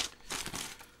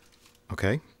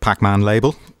 Okay, Pac-Man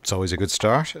label. It's always a good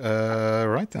start.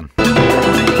 Right then.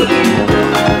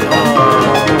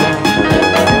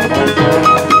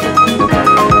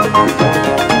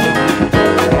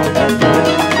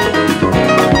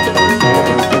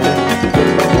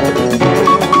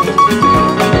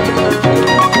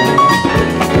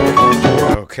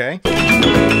 Okay.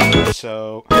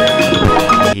 So,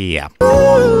 yeah.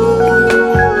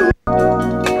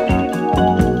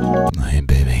 Hey,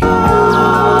 baby.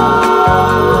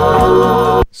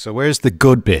 So where's the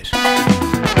good bit?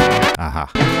 Aha.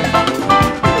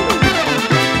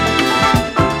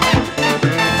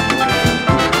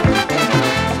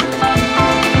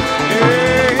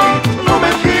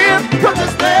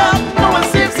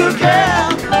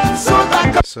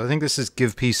 So I think this is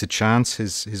Give Peace a Chance.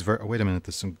 His oh, wait a minute,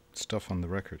 there's some stuff on the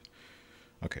record.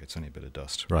 Okay, it's only a bit of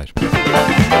dust. Right.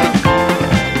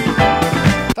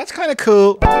 That's kind of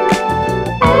cool.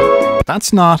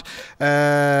 That's not.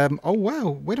 Oh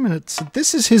wow! Wait a minute. So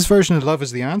this is his version of "Love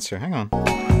Is the Answer." Hang on.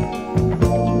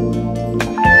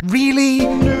 Really?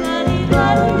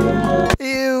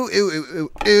 Ew, ew, ew,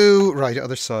 ew, ew. Right,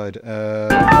 other side.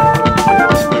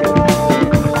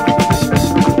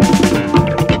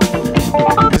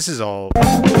 This is all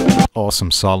awesome,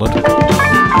 solid.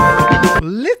 A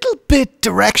little bit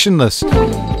directionless.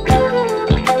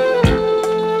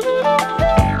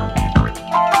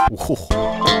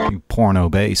 Whoa, you porno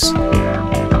bass.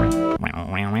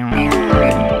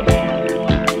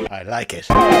 I like it.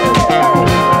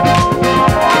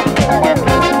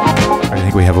 I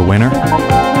think we have a winner.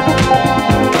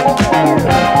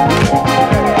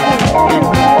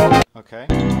 Okay.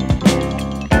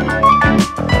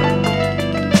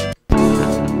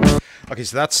 Okay,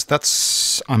 so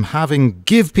that's I'm having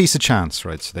Give Peace a Chance,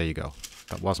 right? So there you go.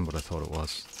 That wasn't what I thought it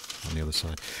was on the other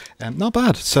side. Not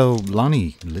bad. So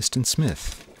Lonnie Liston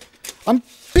Smith. I'm a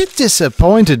bit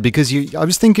disappointed because I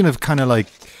was thinking of kind of like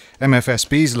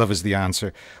MFSB's Love Is the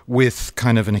Answer with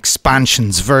kind of an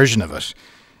expansions version of it.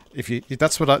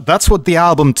 That's what the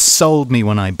album sold me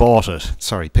when I bought it.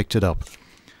 Sorry, picked it up.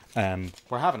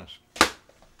 We're having it.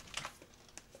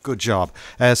 Good job.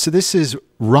 So this is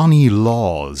Ronnie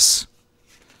Laws.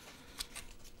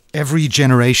 Every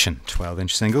Generation,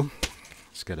 12-inch single.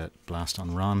 Let's get a blast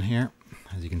on Ron here.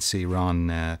 As you can see,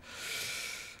 Ron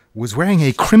was wearing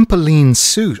a crimpolene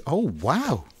suit. Oh,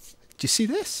 wow. Do you see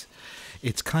this?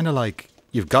 It's kind of like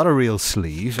you've got a real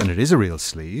sleeve, and it is a real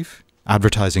sleeve,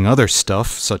 advertising other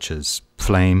stuff such as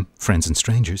Flame, Friends and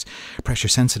Strangers, Pressure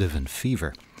Sensitive and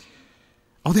Fever.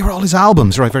 Oh, they were all his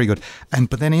albums. Right, very good.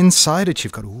 But then inside it,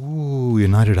 you've got, ooh,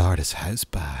 United Artists House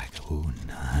Bag. Ooh,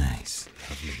 nice.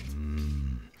 Lovely.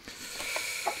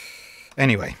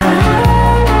 Anyway.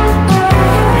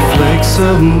 Reflects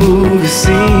a movie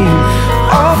scene.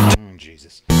 Oh,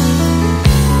 Jesus.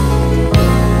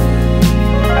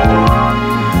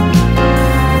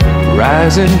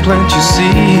 Rise and plant your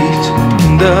seeds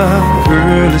in the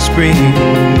early spring.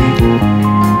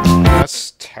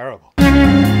 That's terrible.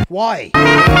 Why?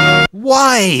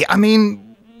 Why? I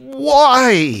mean,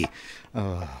 why?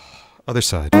 Other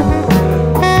side.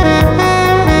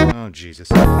 Oh, Jesus.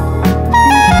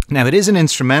 Now, it is an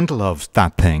instrumental of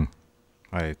that thing,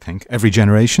 I think. Every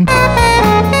Generation.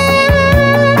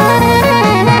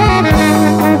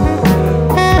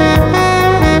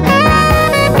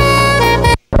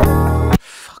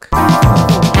 Fuck.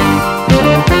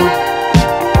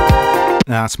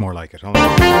 That's more like it. Hold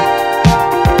on.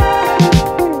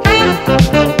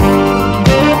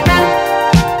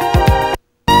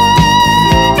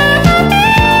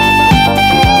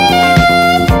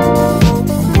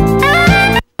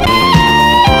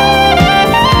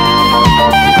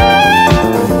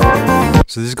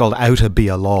 So this is called Outta Be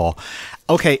a Law.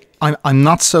 Okay, I'm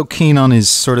not so keen on his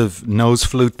sort of nose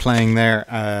flute playing there.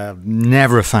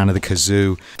 Never a fan of the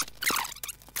kazoo.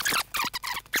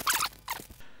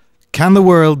 Can the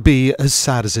world be as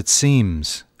sad as it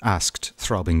seems? asked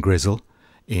Throbbing Gristle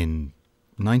in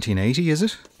 1980, is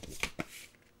it?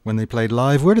 When they played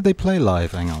live. Where did they play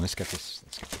live? Hang on, let's get this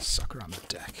sucker on the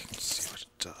deck. Let's see what it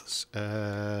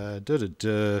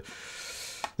does.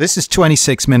 This is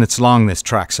 26 minutes long, this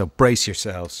track, so brace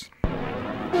yourselves.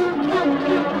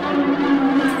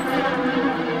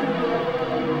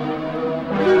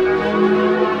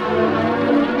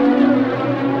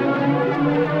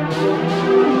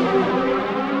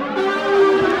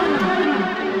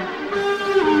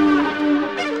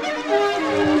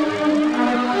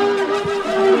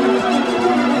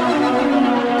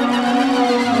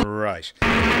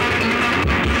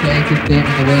 Take it in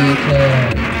the way you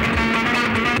can.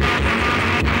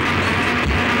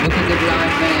 Look at the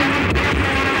blind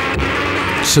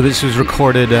man. So this was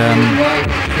recorded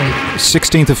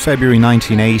 16th of February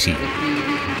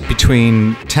 1980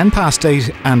 between 10 past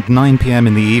 8 and 9 p.m.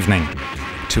 in the evening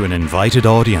to an invited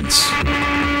audience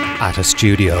at a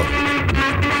studio.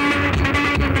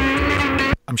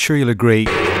 I'm sure you'll agree,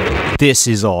 this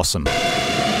is awesome.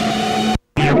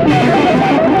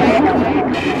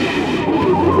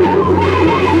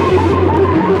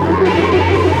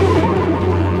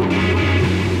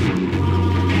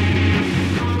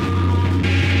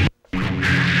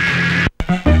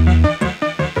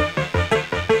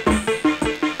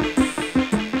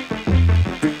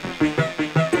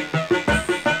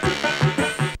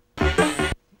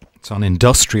 On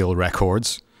Industrial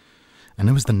Records, and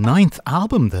it was the 9th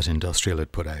album that Industrial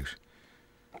had put out.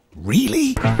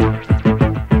 Really?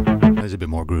 That's a bit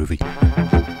more groovy.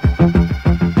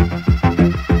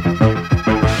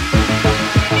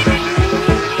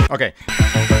 Okay,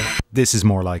 this is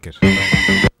more like it.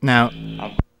 Now,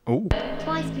 oh,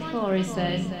 Twice before, he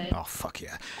says. oh fuck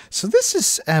yeah. So this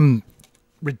is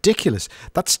ridiculous.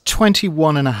 That's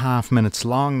 21.5 minutes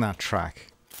long, that track.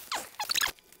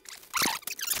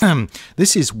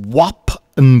 This is Whap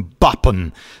and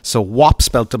Boppin'. So Whap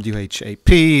spelled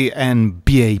W-H-A-P and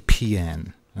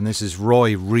B-A-P-N. And this is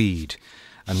Roy Reid.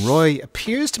 And Roy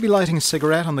appears to be lighting a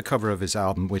cigarette on the cover of his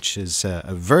album, which is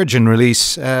a Virgin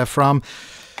release from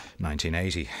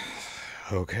 1980.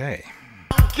 Okay.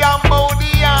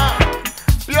 Cambodia,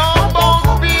 pure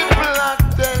born people, I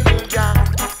tell you, Jack.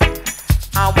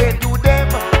 I went to them,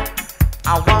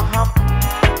 I want up.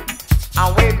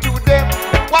 I went to them,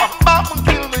 walk back and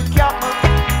kill the camel.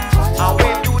 I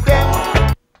went to them.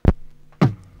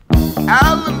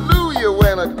 Hallelujah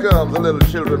when it comes, the little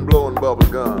children blowing bubble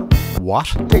gum. What?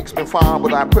 Takes me far,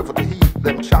 but I prefer the heat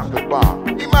than chocolate bar.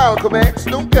 Hey, Malcolm X,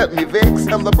 don't get me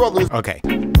vexed. I'm the brothers. Okay.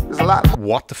 There's a lot.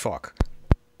 What the fuck?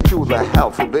 Choose a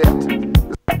alphabet.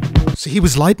 So he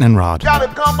was lightning rod. Gotta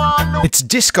come on, no It's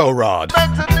disco rod.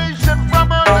 explanation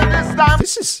from early this time.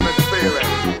 This is...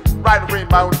 Right ring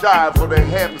my own jive for the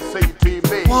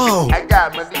MCTV. Whoa. I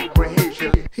got my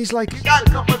inebriation. He's like... You gotta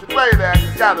come with the play there,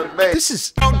 you gotta make. This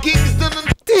is... On Kingston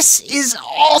and This is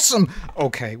awesome!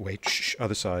 Okay, wait, shh,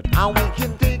 other side. and we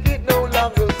can take it no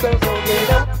longer, so get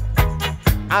up.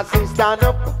 I say stand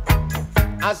up,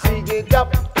 I say get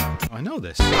up. I know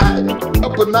this.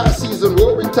 Up a night season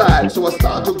roaring tide, so I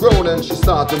start to groan and she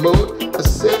start to moan. I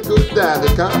said good night,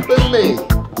 they can't be me.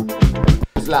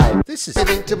 It's like This is...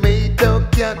 tomato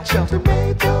ketchup,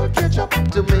 tomato ketchup,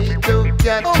 tomato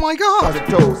ketchup. Oh my god! On the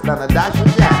toast and a dash of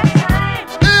jam.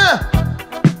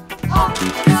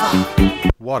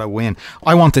 What a win.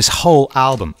 I want this whole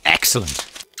album. Excellent.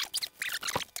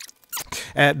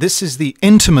 This is the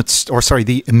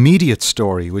the Immediate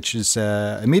Story, which is...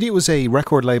 Immediate was a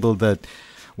record label that,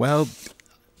 well,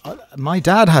 my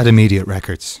dad had Immediate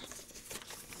Records.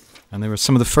 And they were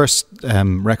some of the first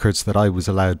records that I was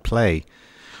allowed play.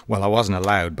 Well, I wasn't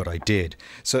allowed, but I did.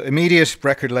 So Immediate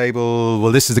record label,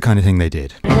 well, this is the kind of thing they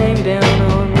did. Hang down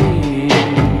on me.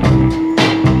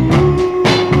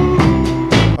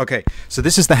 Okay, so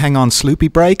this is the Hang On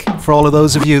Sloopy break for all of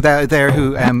those of you out there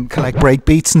who collect break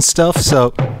beats and stuff.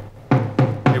 So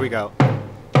here we go.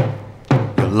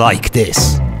 You'll like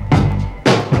this.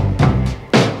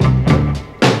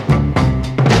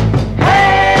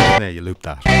 There, you loop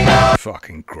that.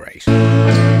 Fucking great.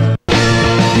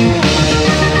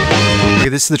 Okay,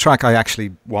 this is the track I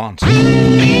actually want.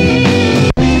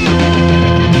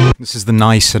 This is the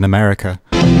Nice in America,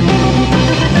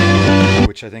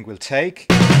 which I think we'll take.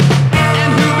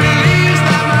 And who believes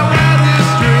that my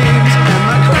wildest dreams and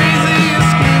my craziest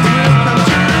schemes will come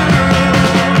true?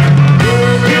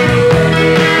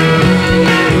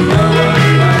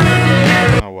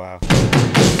 Oh wow.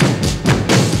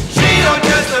 She don't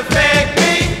just affect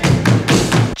me.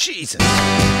 Jesus.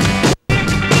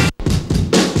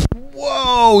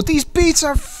 Whoa, these beats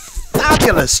are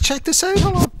fabulous. Check this out.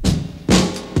 Hold on.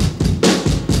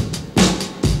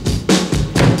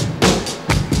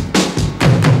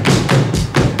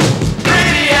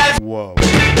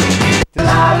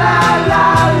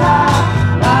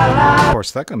 course,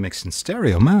 that got mixed in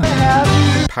stereo, man.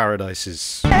 Paradise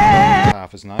is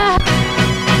half as nice.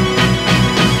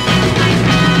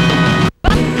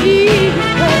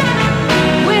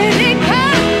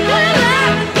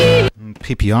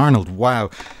 P.P. Arnold, wow.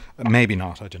 Maybe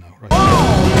not, I don't know. Right.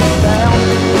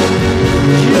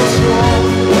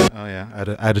 Oh yeah,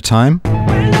 out of time.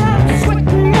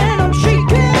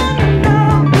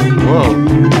 Whoa.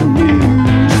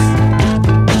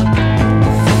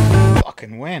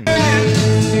 Fucking win.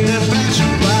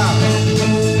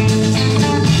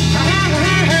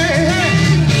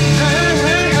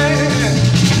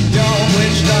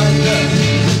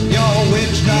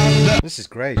 This is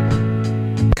great.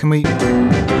 Can we,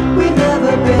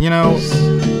 you know,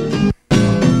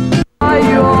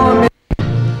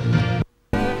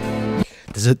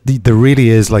 there really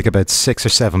is like about 6 or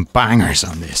 7 bangers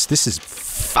on this. This is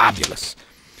fabulous.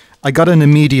 I got an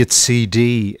immediate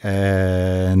CD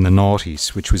in the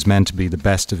noughties, which was meant to be the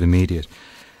best of immediate.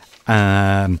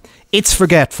 It's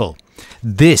forgetful.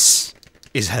 This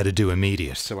is how to do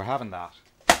immediate. So we're having that.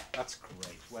 That's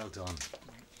great. Well done.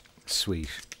 Sweet.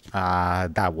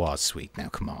 That was sweet. Now,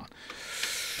 come on.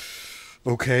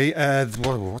 Okay,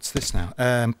 what's this now?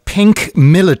 Pink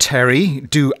Military,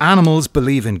 Do Animals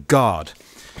Believe in God?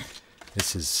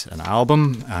 This is an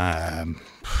album.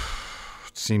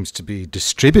 It seems to be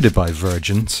distributed by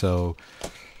Virgin, so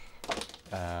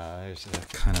there's a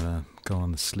kind of a go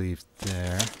on the sleeve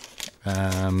there.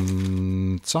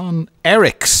 It's on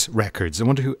Eric's Records. I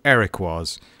wonder who Eric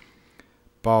was.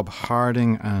 Bob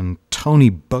Harding and Tony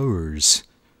Bowers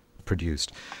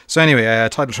produced. So anyway,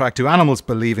 title track, Do Animals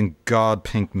Believe in God,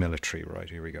 Pink Military. Right,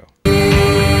 here we go.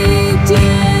 Degenerated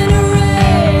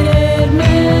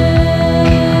men.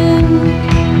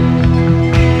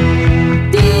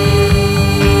 Degenerated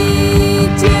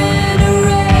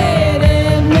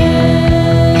men.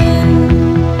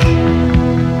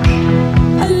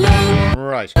 Alone.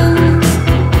 Right.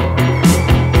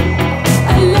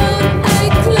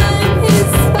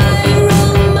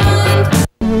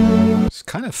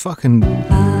 Kind of fucking.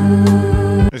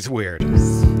 It's weird.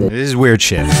 It is weird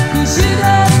shit.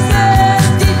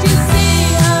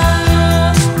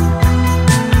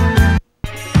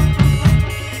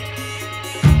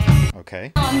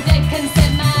 Okay.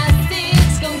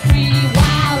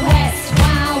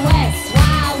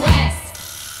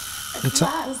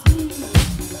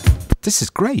 This is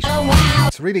great.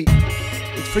 It's really.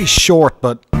 It's very short,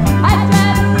 but.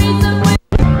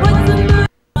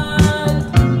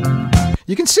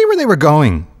 You can see where they were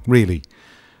going, really.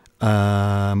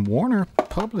 Warner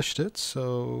published it,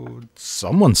 so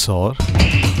someone saw it.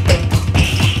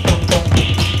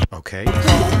 Okay.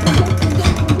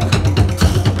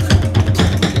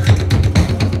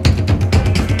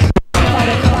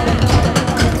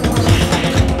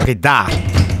 Okay,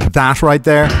 that right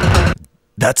there,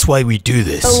 that's why we do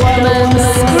this.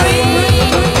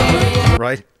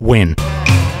 Right? Win.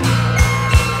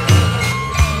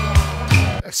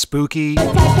 Spooky.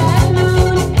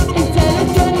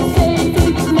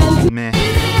 Meh.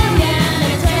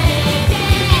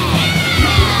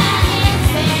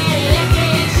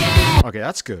 Okay,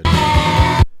 that's good.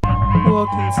 Walk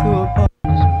into a pub.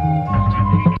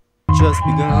 Just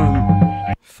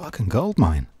begun. Fucking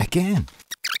goldmine again.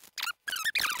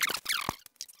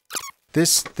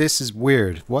 This is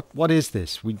weird. What is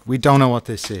this? We don't know what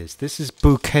this is. This is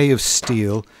Bouquet of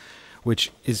Steel,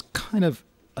 which is kind of,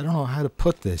 I don't know how to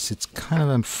put this. It's kind of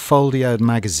a foldy out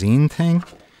magazine thing.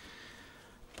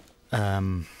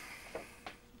 And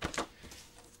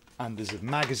there's a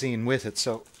magazine with it.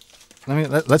 So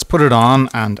let's put it on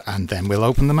and then we'll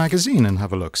open the magazine and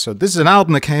have a look. So this is an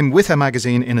album that came with a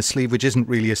magazine in a sleeve, which isn't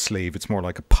really a sleeve. It's more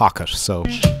like a pocket. So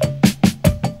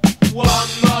One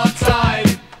more time.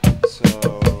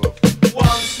 So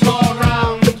Once more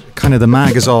round. kind of the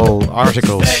mag is all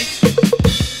articles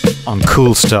on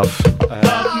cool stuff.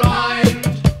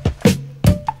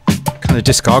 Kind of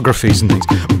discographies and things.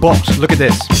 But look at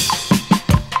this.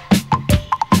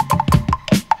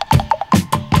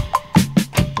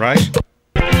 Right?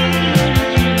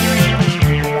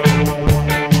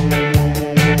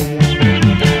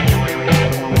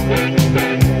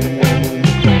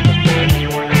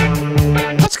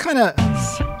 That's kind of.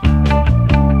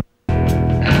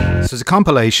 So it's a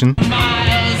compilation.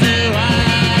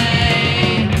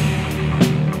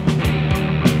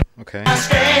 Okay.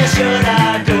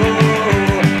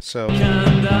 So.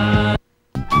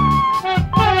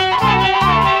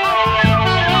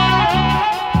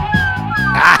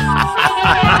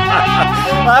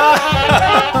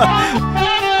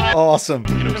 Awesome.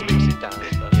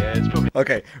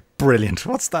 Okay, brilliant.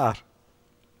 What's that?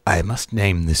 I must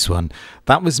name this one.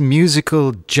 That was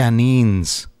musical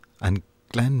Janines, and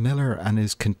Glenn Miller and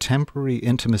his contemporary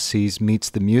intimacies meets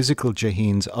the musical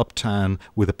Jaheen's Uptown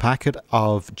with a packet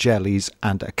of jellies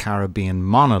and a Caribbean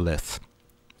monolith.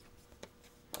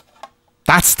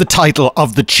 That's the title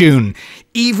of the tune.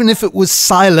 Even if it was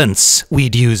silence,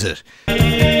 we'd use it. Was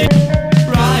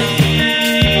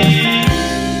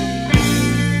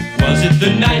it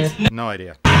the night? No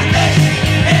idea.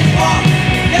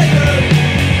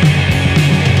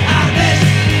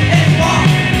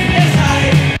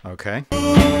 Okay.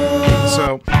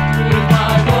 So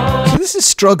this is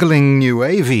struggling new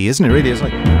wavy, isn't it? Really, it's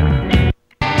like.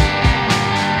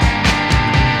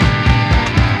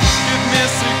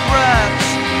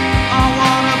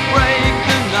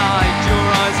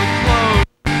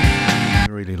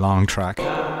 Really long track.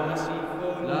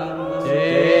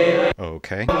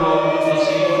 Okay.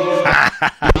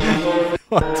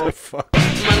 What the fuck?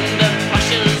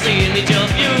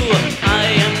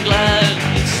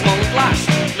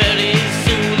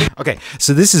 Okay,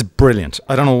 so this is brilliant.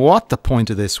 I don't know what the point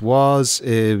of this was.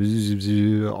 It was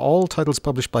all titles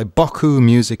published by Boku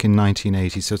Music in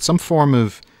 1980. So it's some form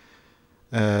of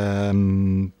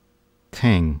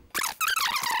thing.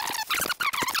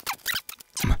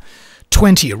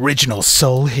 20 original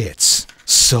soul hits.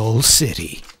 Soul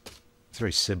City. It's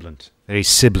very sibilant. Very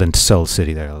sibilant Soul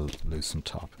City there. I'll lose some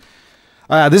top.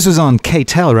 This was on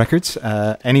ktel Records.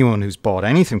 Anyone who's bought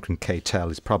anything from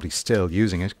ktel is probably still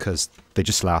using it because they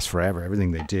just last forever.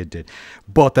 Everything they did.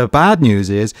 But the bad news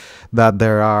is that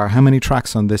there are, how many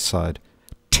tracks on this side?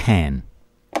 10.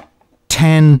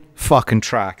 10 fucking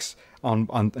tracks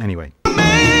on anyway.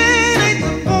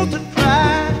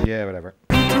 Yeah, whatever.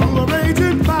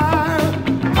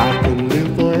 I can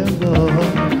live forever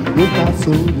without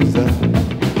so desire.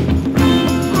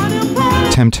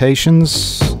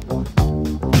 Temptations.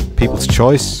 People's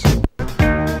Choice.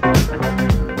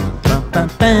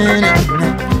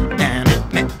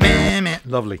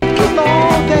 Lovely.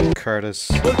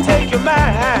 Curtis.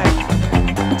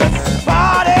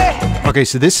 Okay,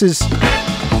 so this is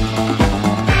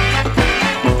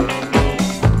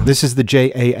the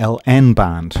JALN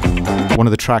Band. One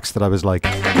of the tracks that I was like,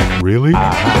 really?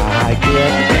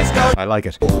 I like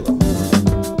it. And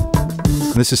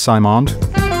this is Simon,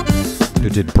 who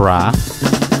did Bra.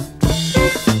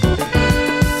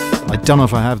 I don't know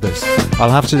if I have this. I'll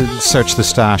have to search the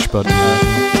stash, but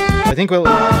I think we'll...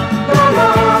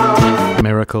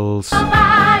 Miracles,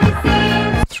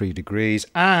 3 Degrees,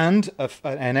 and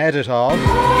an edit of...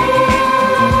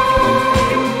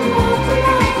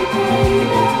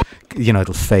 You know,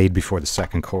 it'll fade before the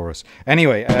second chorus.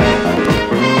 Anyway,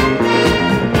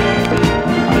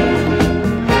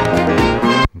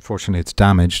 unfortunately it's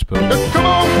damaged, but... Come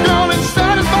on, girl, and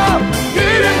satisfy.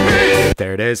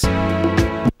 There it is.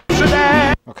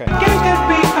 Okay.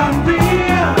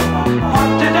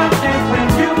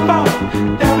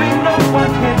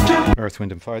 Earth,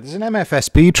 Wind and Fire. There's an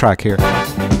MFSB track here.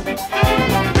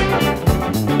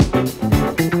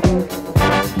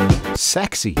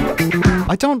 Sexy.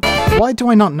 Why do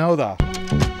I not know that?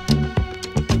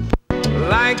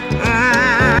 Like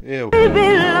ew.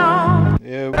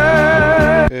 Ew.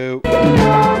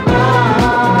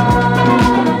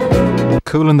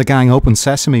 Kool and the Gang, Open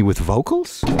Sesame with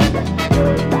vocals?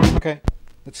 Okay,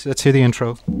 let's hear the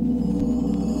intro.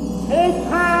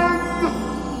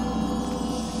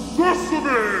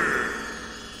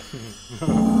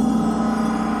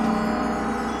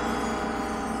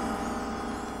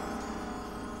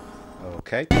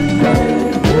 Okay.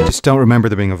 Just don't remember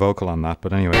there being a vocal on that,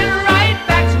 but anyway.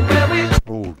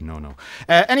 Oh, no.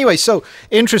 Anyway, so,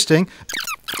 interesting.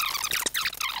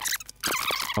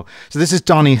 So this is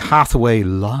Donny Hathaway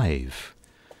live.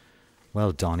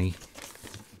 Well, Donny.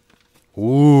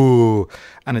 Ooh,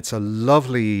 and it's a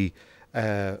lovely.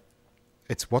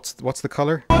 It's what's the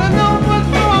color?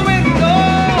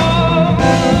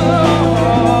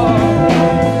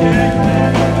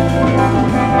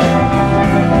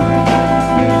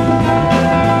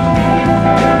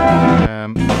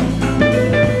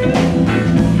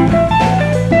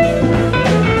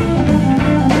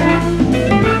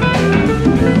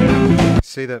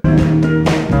 See that?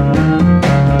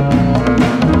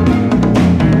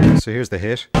 So here's the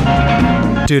hit.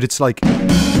 Dude, it's like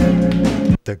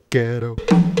the ghetto.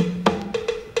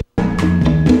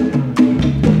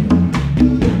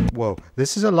 Whoa,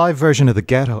 this is a live version of the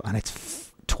ghetto and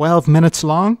it's 12 minutes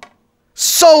long.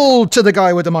 Sold to the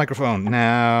guy with the microphone.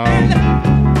 Now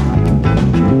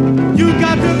you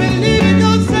got to believe in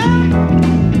yourself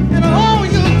and all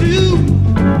you do.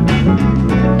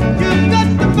 You got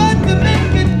to fight to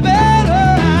make it better.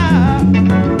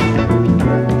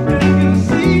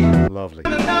 Lovely.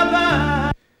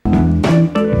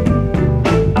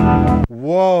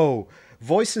 Whoa!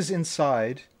 Voices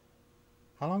inside.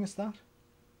 How long is that?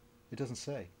 It doesn't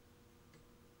say.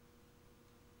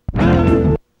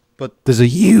 But there's a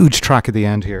huge track at the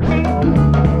end here.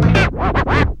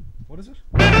 What is it?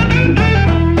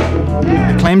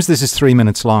 It claims this is 3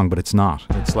 minutes long, but it's not.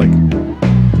 It's like...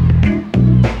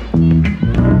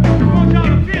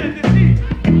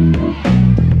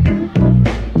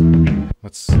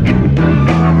 Let's...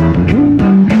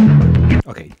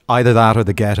 Okay, either that or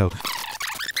the ghetto.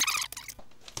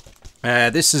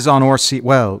 This is on RCA.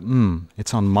 Well,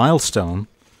 it's on Milestone,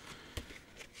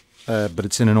 but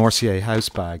it's in an RCA house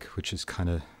bag, which is kind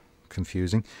of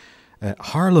confusing.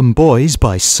 Harlem Boys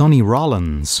by Sonny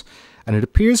Rollins, and it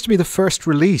appears to be the first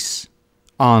release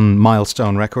on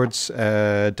Milestone Records,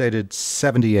 dated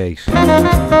 78.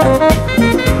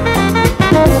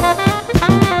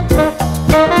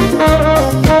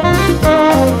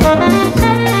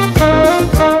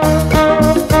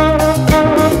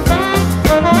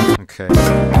 Okay.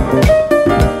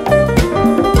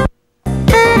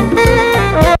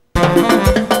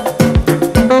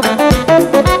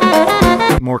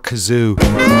 More kazoo.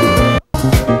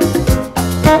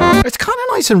 It's kind of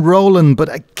nice and rolling, but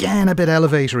again a bit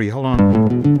elevatory. Hold on.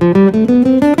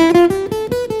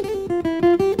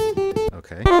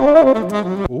 Okay.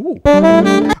 Ooh.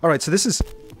 All right, so this is...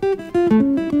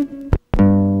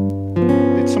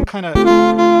 It's some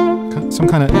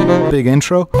kind of big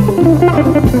intro.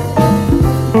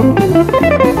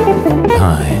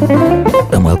 Hi,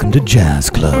 and welcome to Jazz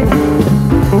Club.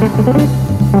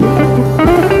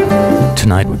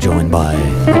 Tonight we're joined by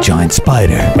a giant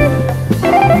spider.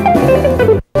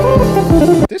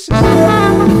 This is...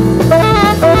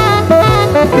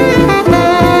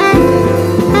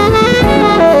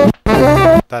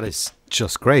 That is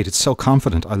just great. It's so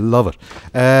confident. I love it.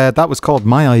 That was called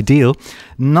My Ideal.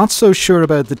 Not so sure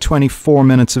about the 24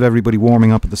 minutes of everybody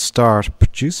warming up at the start.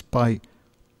 Produced by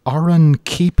Orin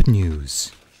Keep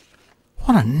News.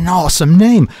 What an awesome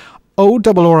name.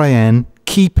 O-R-R-I-N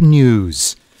Keep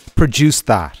News. Produced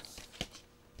that.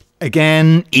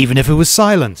 Again, even if it was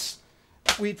silence,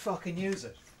 we'd fucking use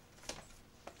it.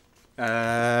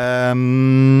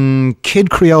 Kid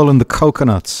Creole and the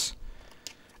Coconuts.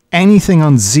 Anything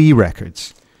on Z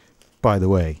Records, by the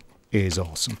way, is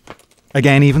awesome.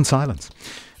 Again, even silence.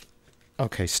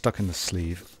 Okay, Stuck in the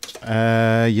Sleeve.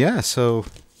 Yeah, so...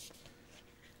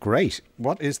 Great.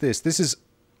 What is this? This is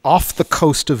Off the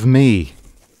Coast of Me.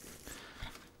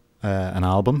 An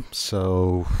album,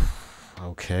 so...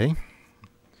 Okay.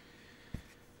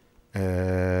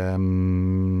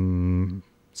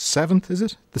 7th, is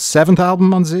it? The 7th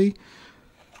album on Z?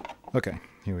 Okay,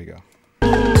 here we go.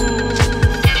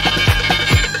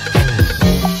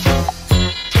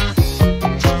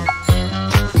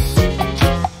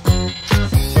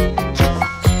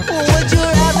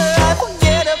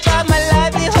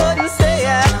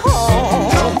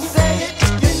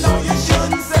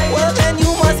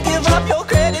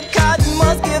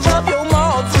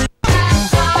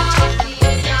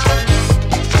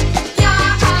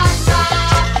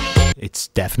 It's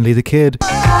definitely the kid.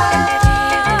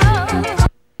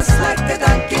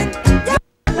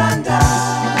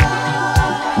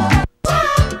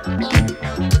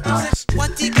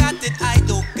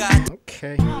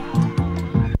 Okay.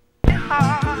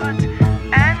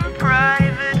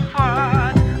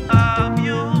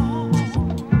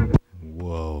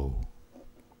 Whoa.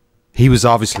 He was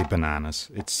obviously bananas.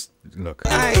 It's... Look.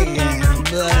 I can't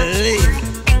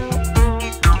believe.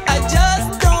 I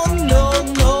just don't know.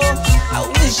 I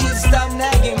wish you'd stop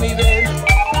nagging me, baby.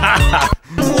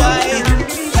 Why?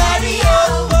 Daddy,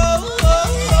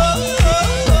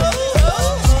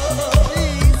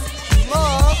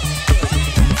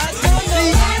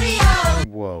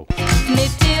 Whoa.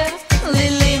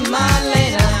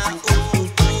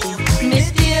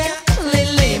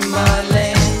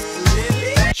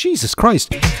 Jesus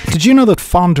Christ. Did you know that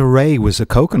Fonderay was a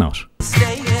coconut?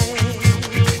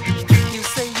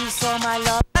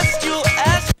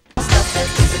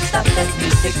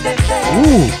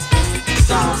 Ooh.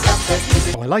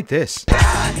 Oh, I like this.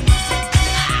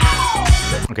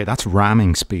 Okay, that's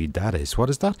ramming speed, that is. What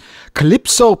is that?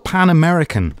 Calypso Pan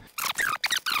American.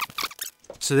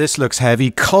 So this looks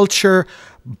heavy. Culture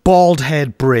Bald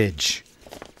Head Bridge.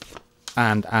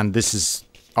 And this is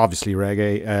obviously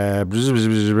reggae.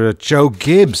 Joe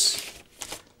Gibbs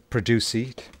produced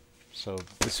it. So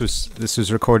this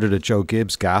was recorded at Joe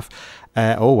Gibbs' gaff.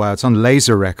 Oh wow, it's on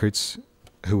Laser Records,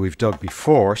 who we've dug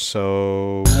before,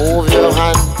 so... Move your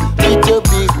hand with your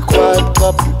big quiet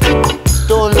cup.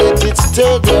 Don't let it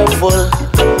stay there full.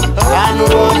 And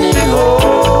running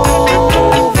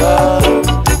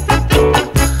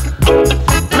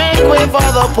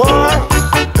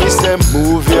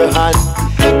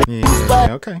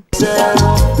Okay.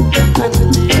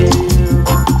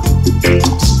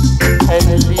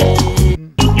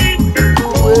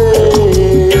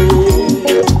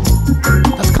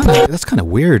 That's kind of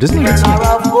weird, isn't it? It's like,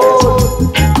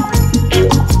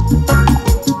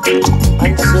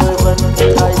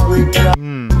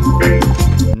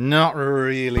 not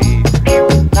really.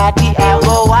 Natty, I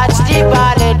go watch the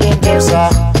ballet dancer.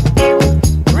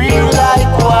 Real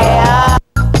like choir.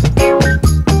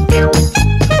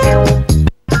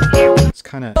 It's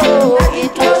kind of.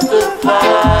 It was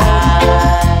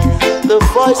the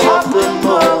voice of the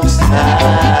Most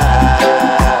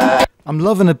High. I'm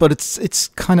loving it, but it's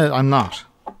kind of. I'm not.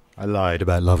 I lied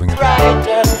about loving it.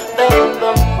 Brighter than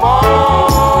the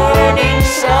morning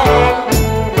sun.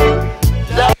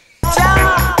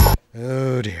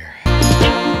 Oh dear.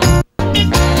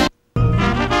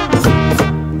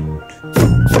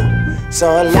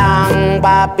 So long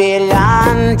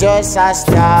Babylon just a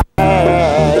star.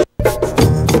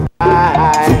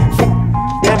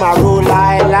 Them a rule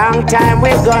a long time, we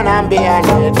gonna be a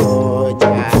long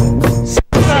time.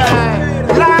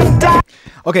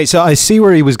 Okay, so I see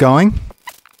where he was going.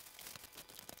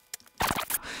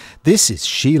 This is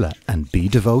Sheila and B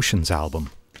Devotion's album.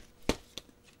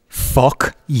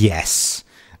 Fuck yes.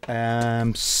 Let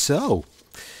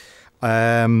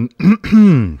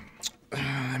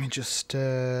me just.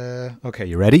 Okay,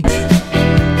 you ready?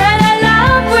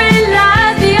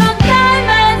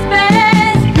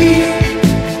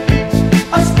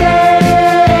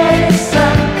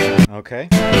 Okay.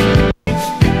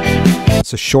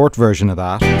 It's a short version of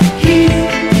that.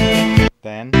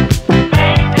 Then.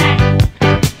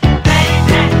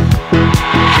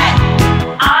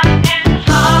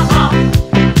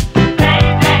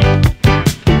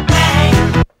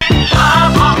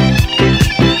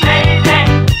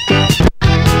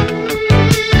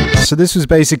 So this was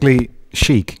basically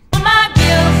chic.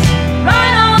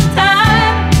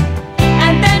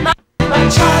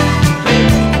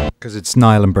 Because it's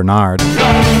Niall and Bernard.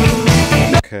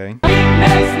 Okay.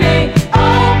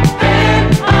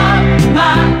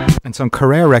 And it's on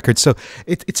Carrere Records. So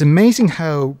it's amazing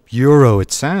how Euro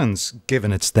it sounds,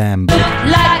 given it's them.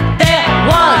 Like there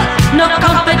was no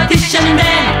competition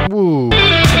then. Ooh.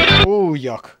 Ooh,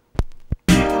 yuck.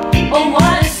 Oh,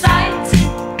 what a sight.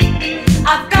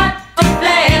 I've got a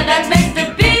flair that makes the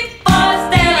people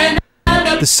stare.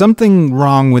 There's something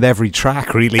wrong with every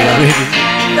track, really. The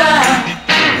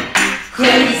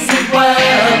crazy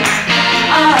world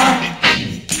of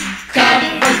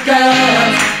cover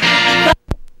girls.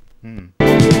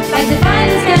 Like the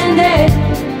finest candy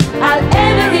I'll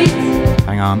ever eat.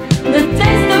 Hang on. The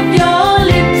taste of your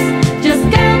lips just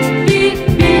can't be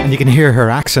beat. And you can hear her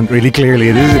accent really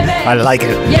clearly. I like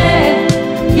it. Yeah,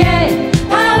 yeah,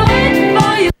 I'll wait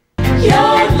for you.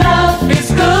 Your love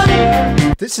is good.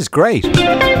 This is great.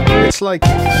 It's like.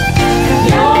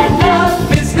 Your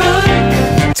love is good.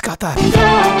 It's got that.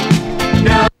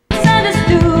 No,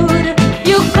 misunderstood.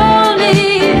 You call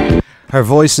me. Her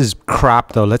voice is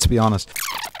crap, though. Let's be honest.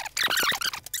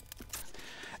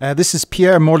 This is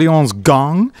Pierre Moerlens's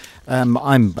Gong. I'm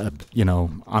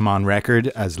on record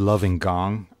as loving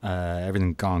Gong.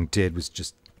 Everything Gong did was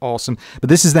just awesome. But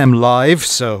this is them live,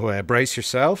 so brace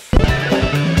yourself.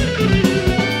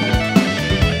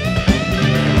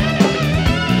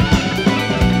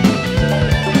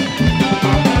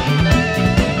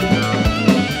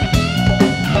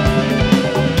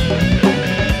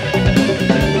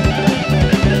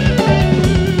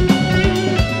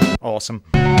 Awesome.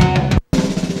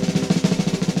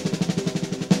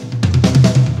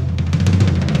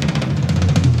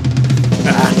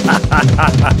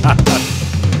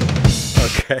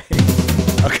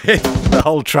 Okay, the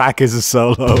whole track is a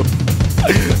solo.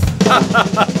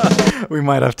 We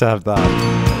might have to have that.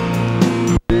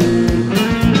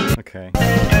 Okay.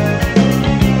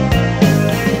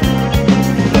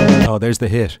 Oh, there's the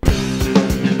hit.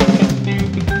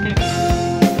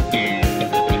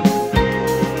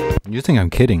 You think I'm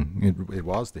kidding? It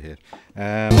was the hit.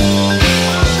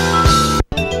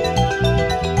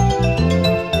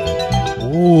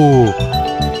 Ooh.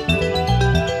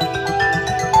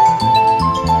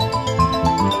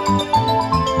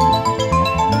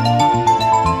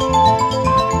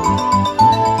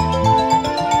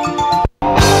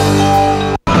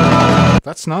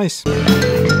 That's nice.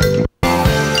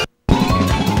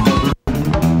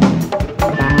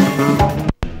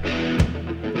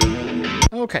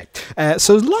 Okay,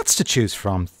 so lots to choose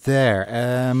from there.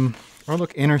 Oh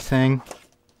look, Inner Thing,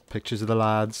 pictures of the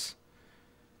lads.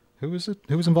 Who was it?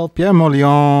 Who was involved? Pierre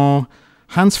Moerlens,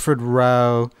 Hansford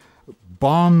Rao,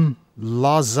 Bon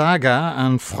Lazaga,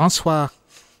 and Francois.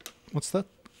 What's that?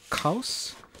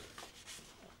 Coase.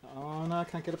 Oh no, I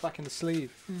can't get it back in the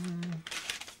sleeve.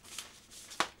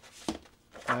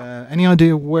 Any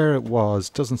idea where it was?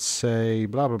 Doesn't say.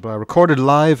 Blah blah blah. Recorded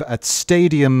live at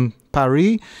Stadium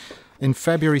Paris in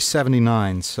February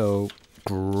 '79. So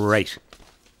great.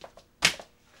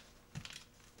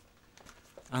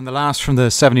 And the last from the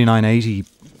 79-80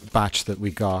 batch that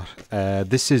we got.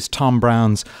 This is Tom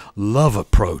Brown's Love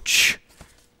Approach.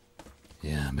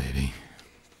 Yeah, baby.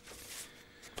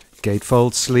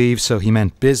 Gatefold sleeve, so he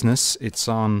meant business. It's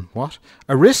on, what?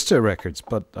 Arista Records,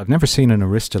 but I've never seen an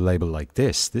Arista label like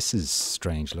this. This is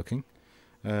strange looking.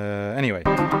 Anyway.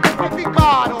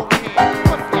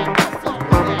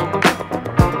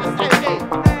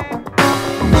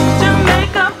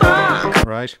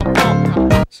 Right.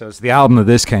 So it's the album that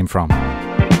this came from.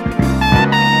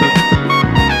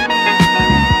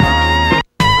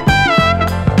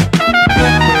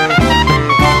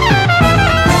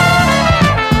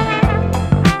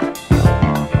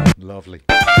 Lovely.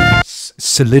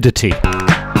 Solidity.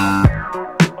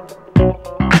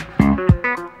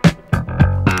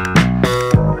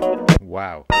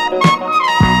 Wow.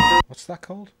 What's that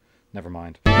called? Never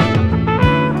mind.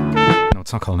 No,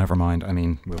 it's not called Nevermind. I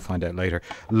mean, we'll find out later.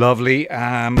 Lovely.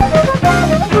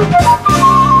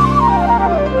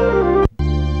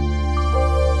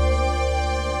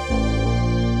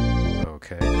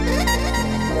 Okay.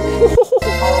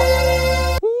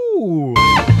 Ooh.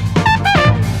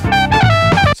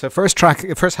 So first half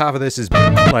of this is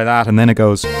like that, and then it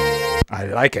goes, I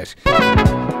like it.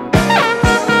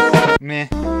 Meh.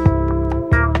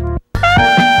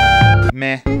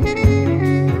 Meh.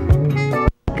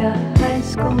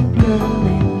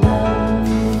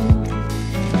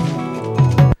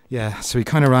 Yeah, so we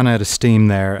kind of ran out of steam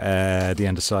there at the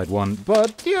end of side one,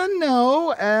 but you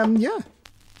know, yeah,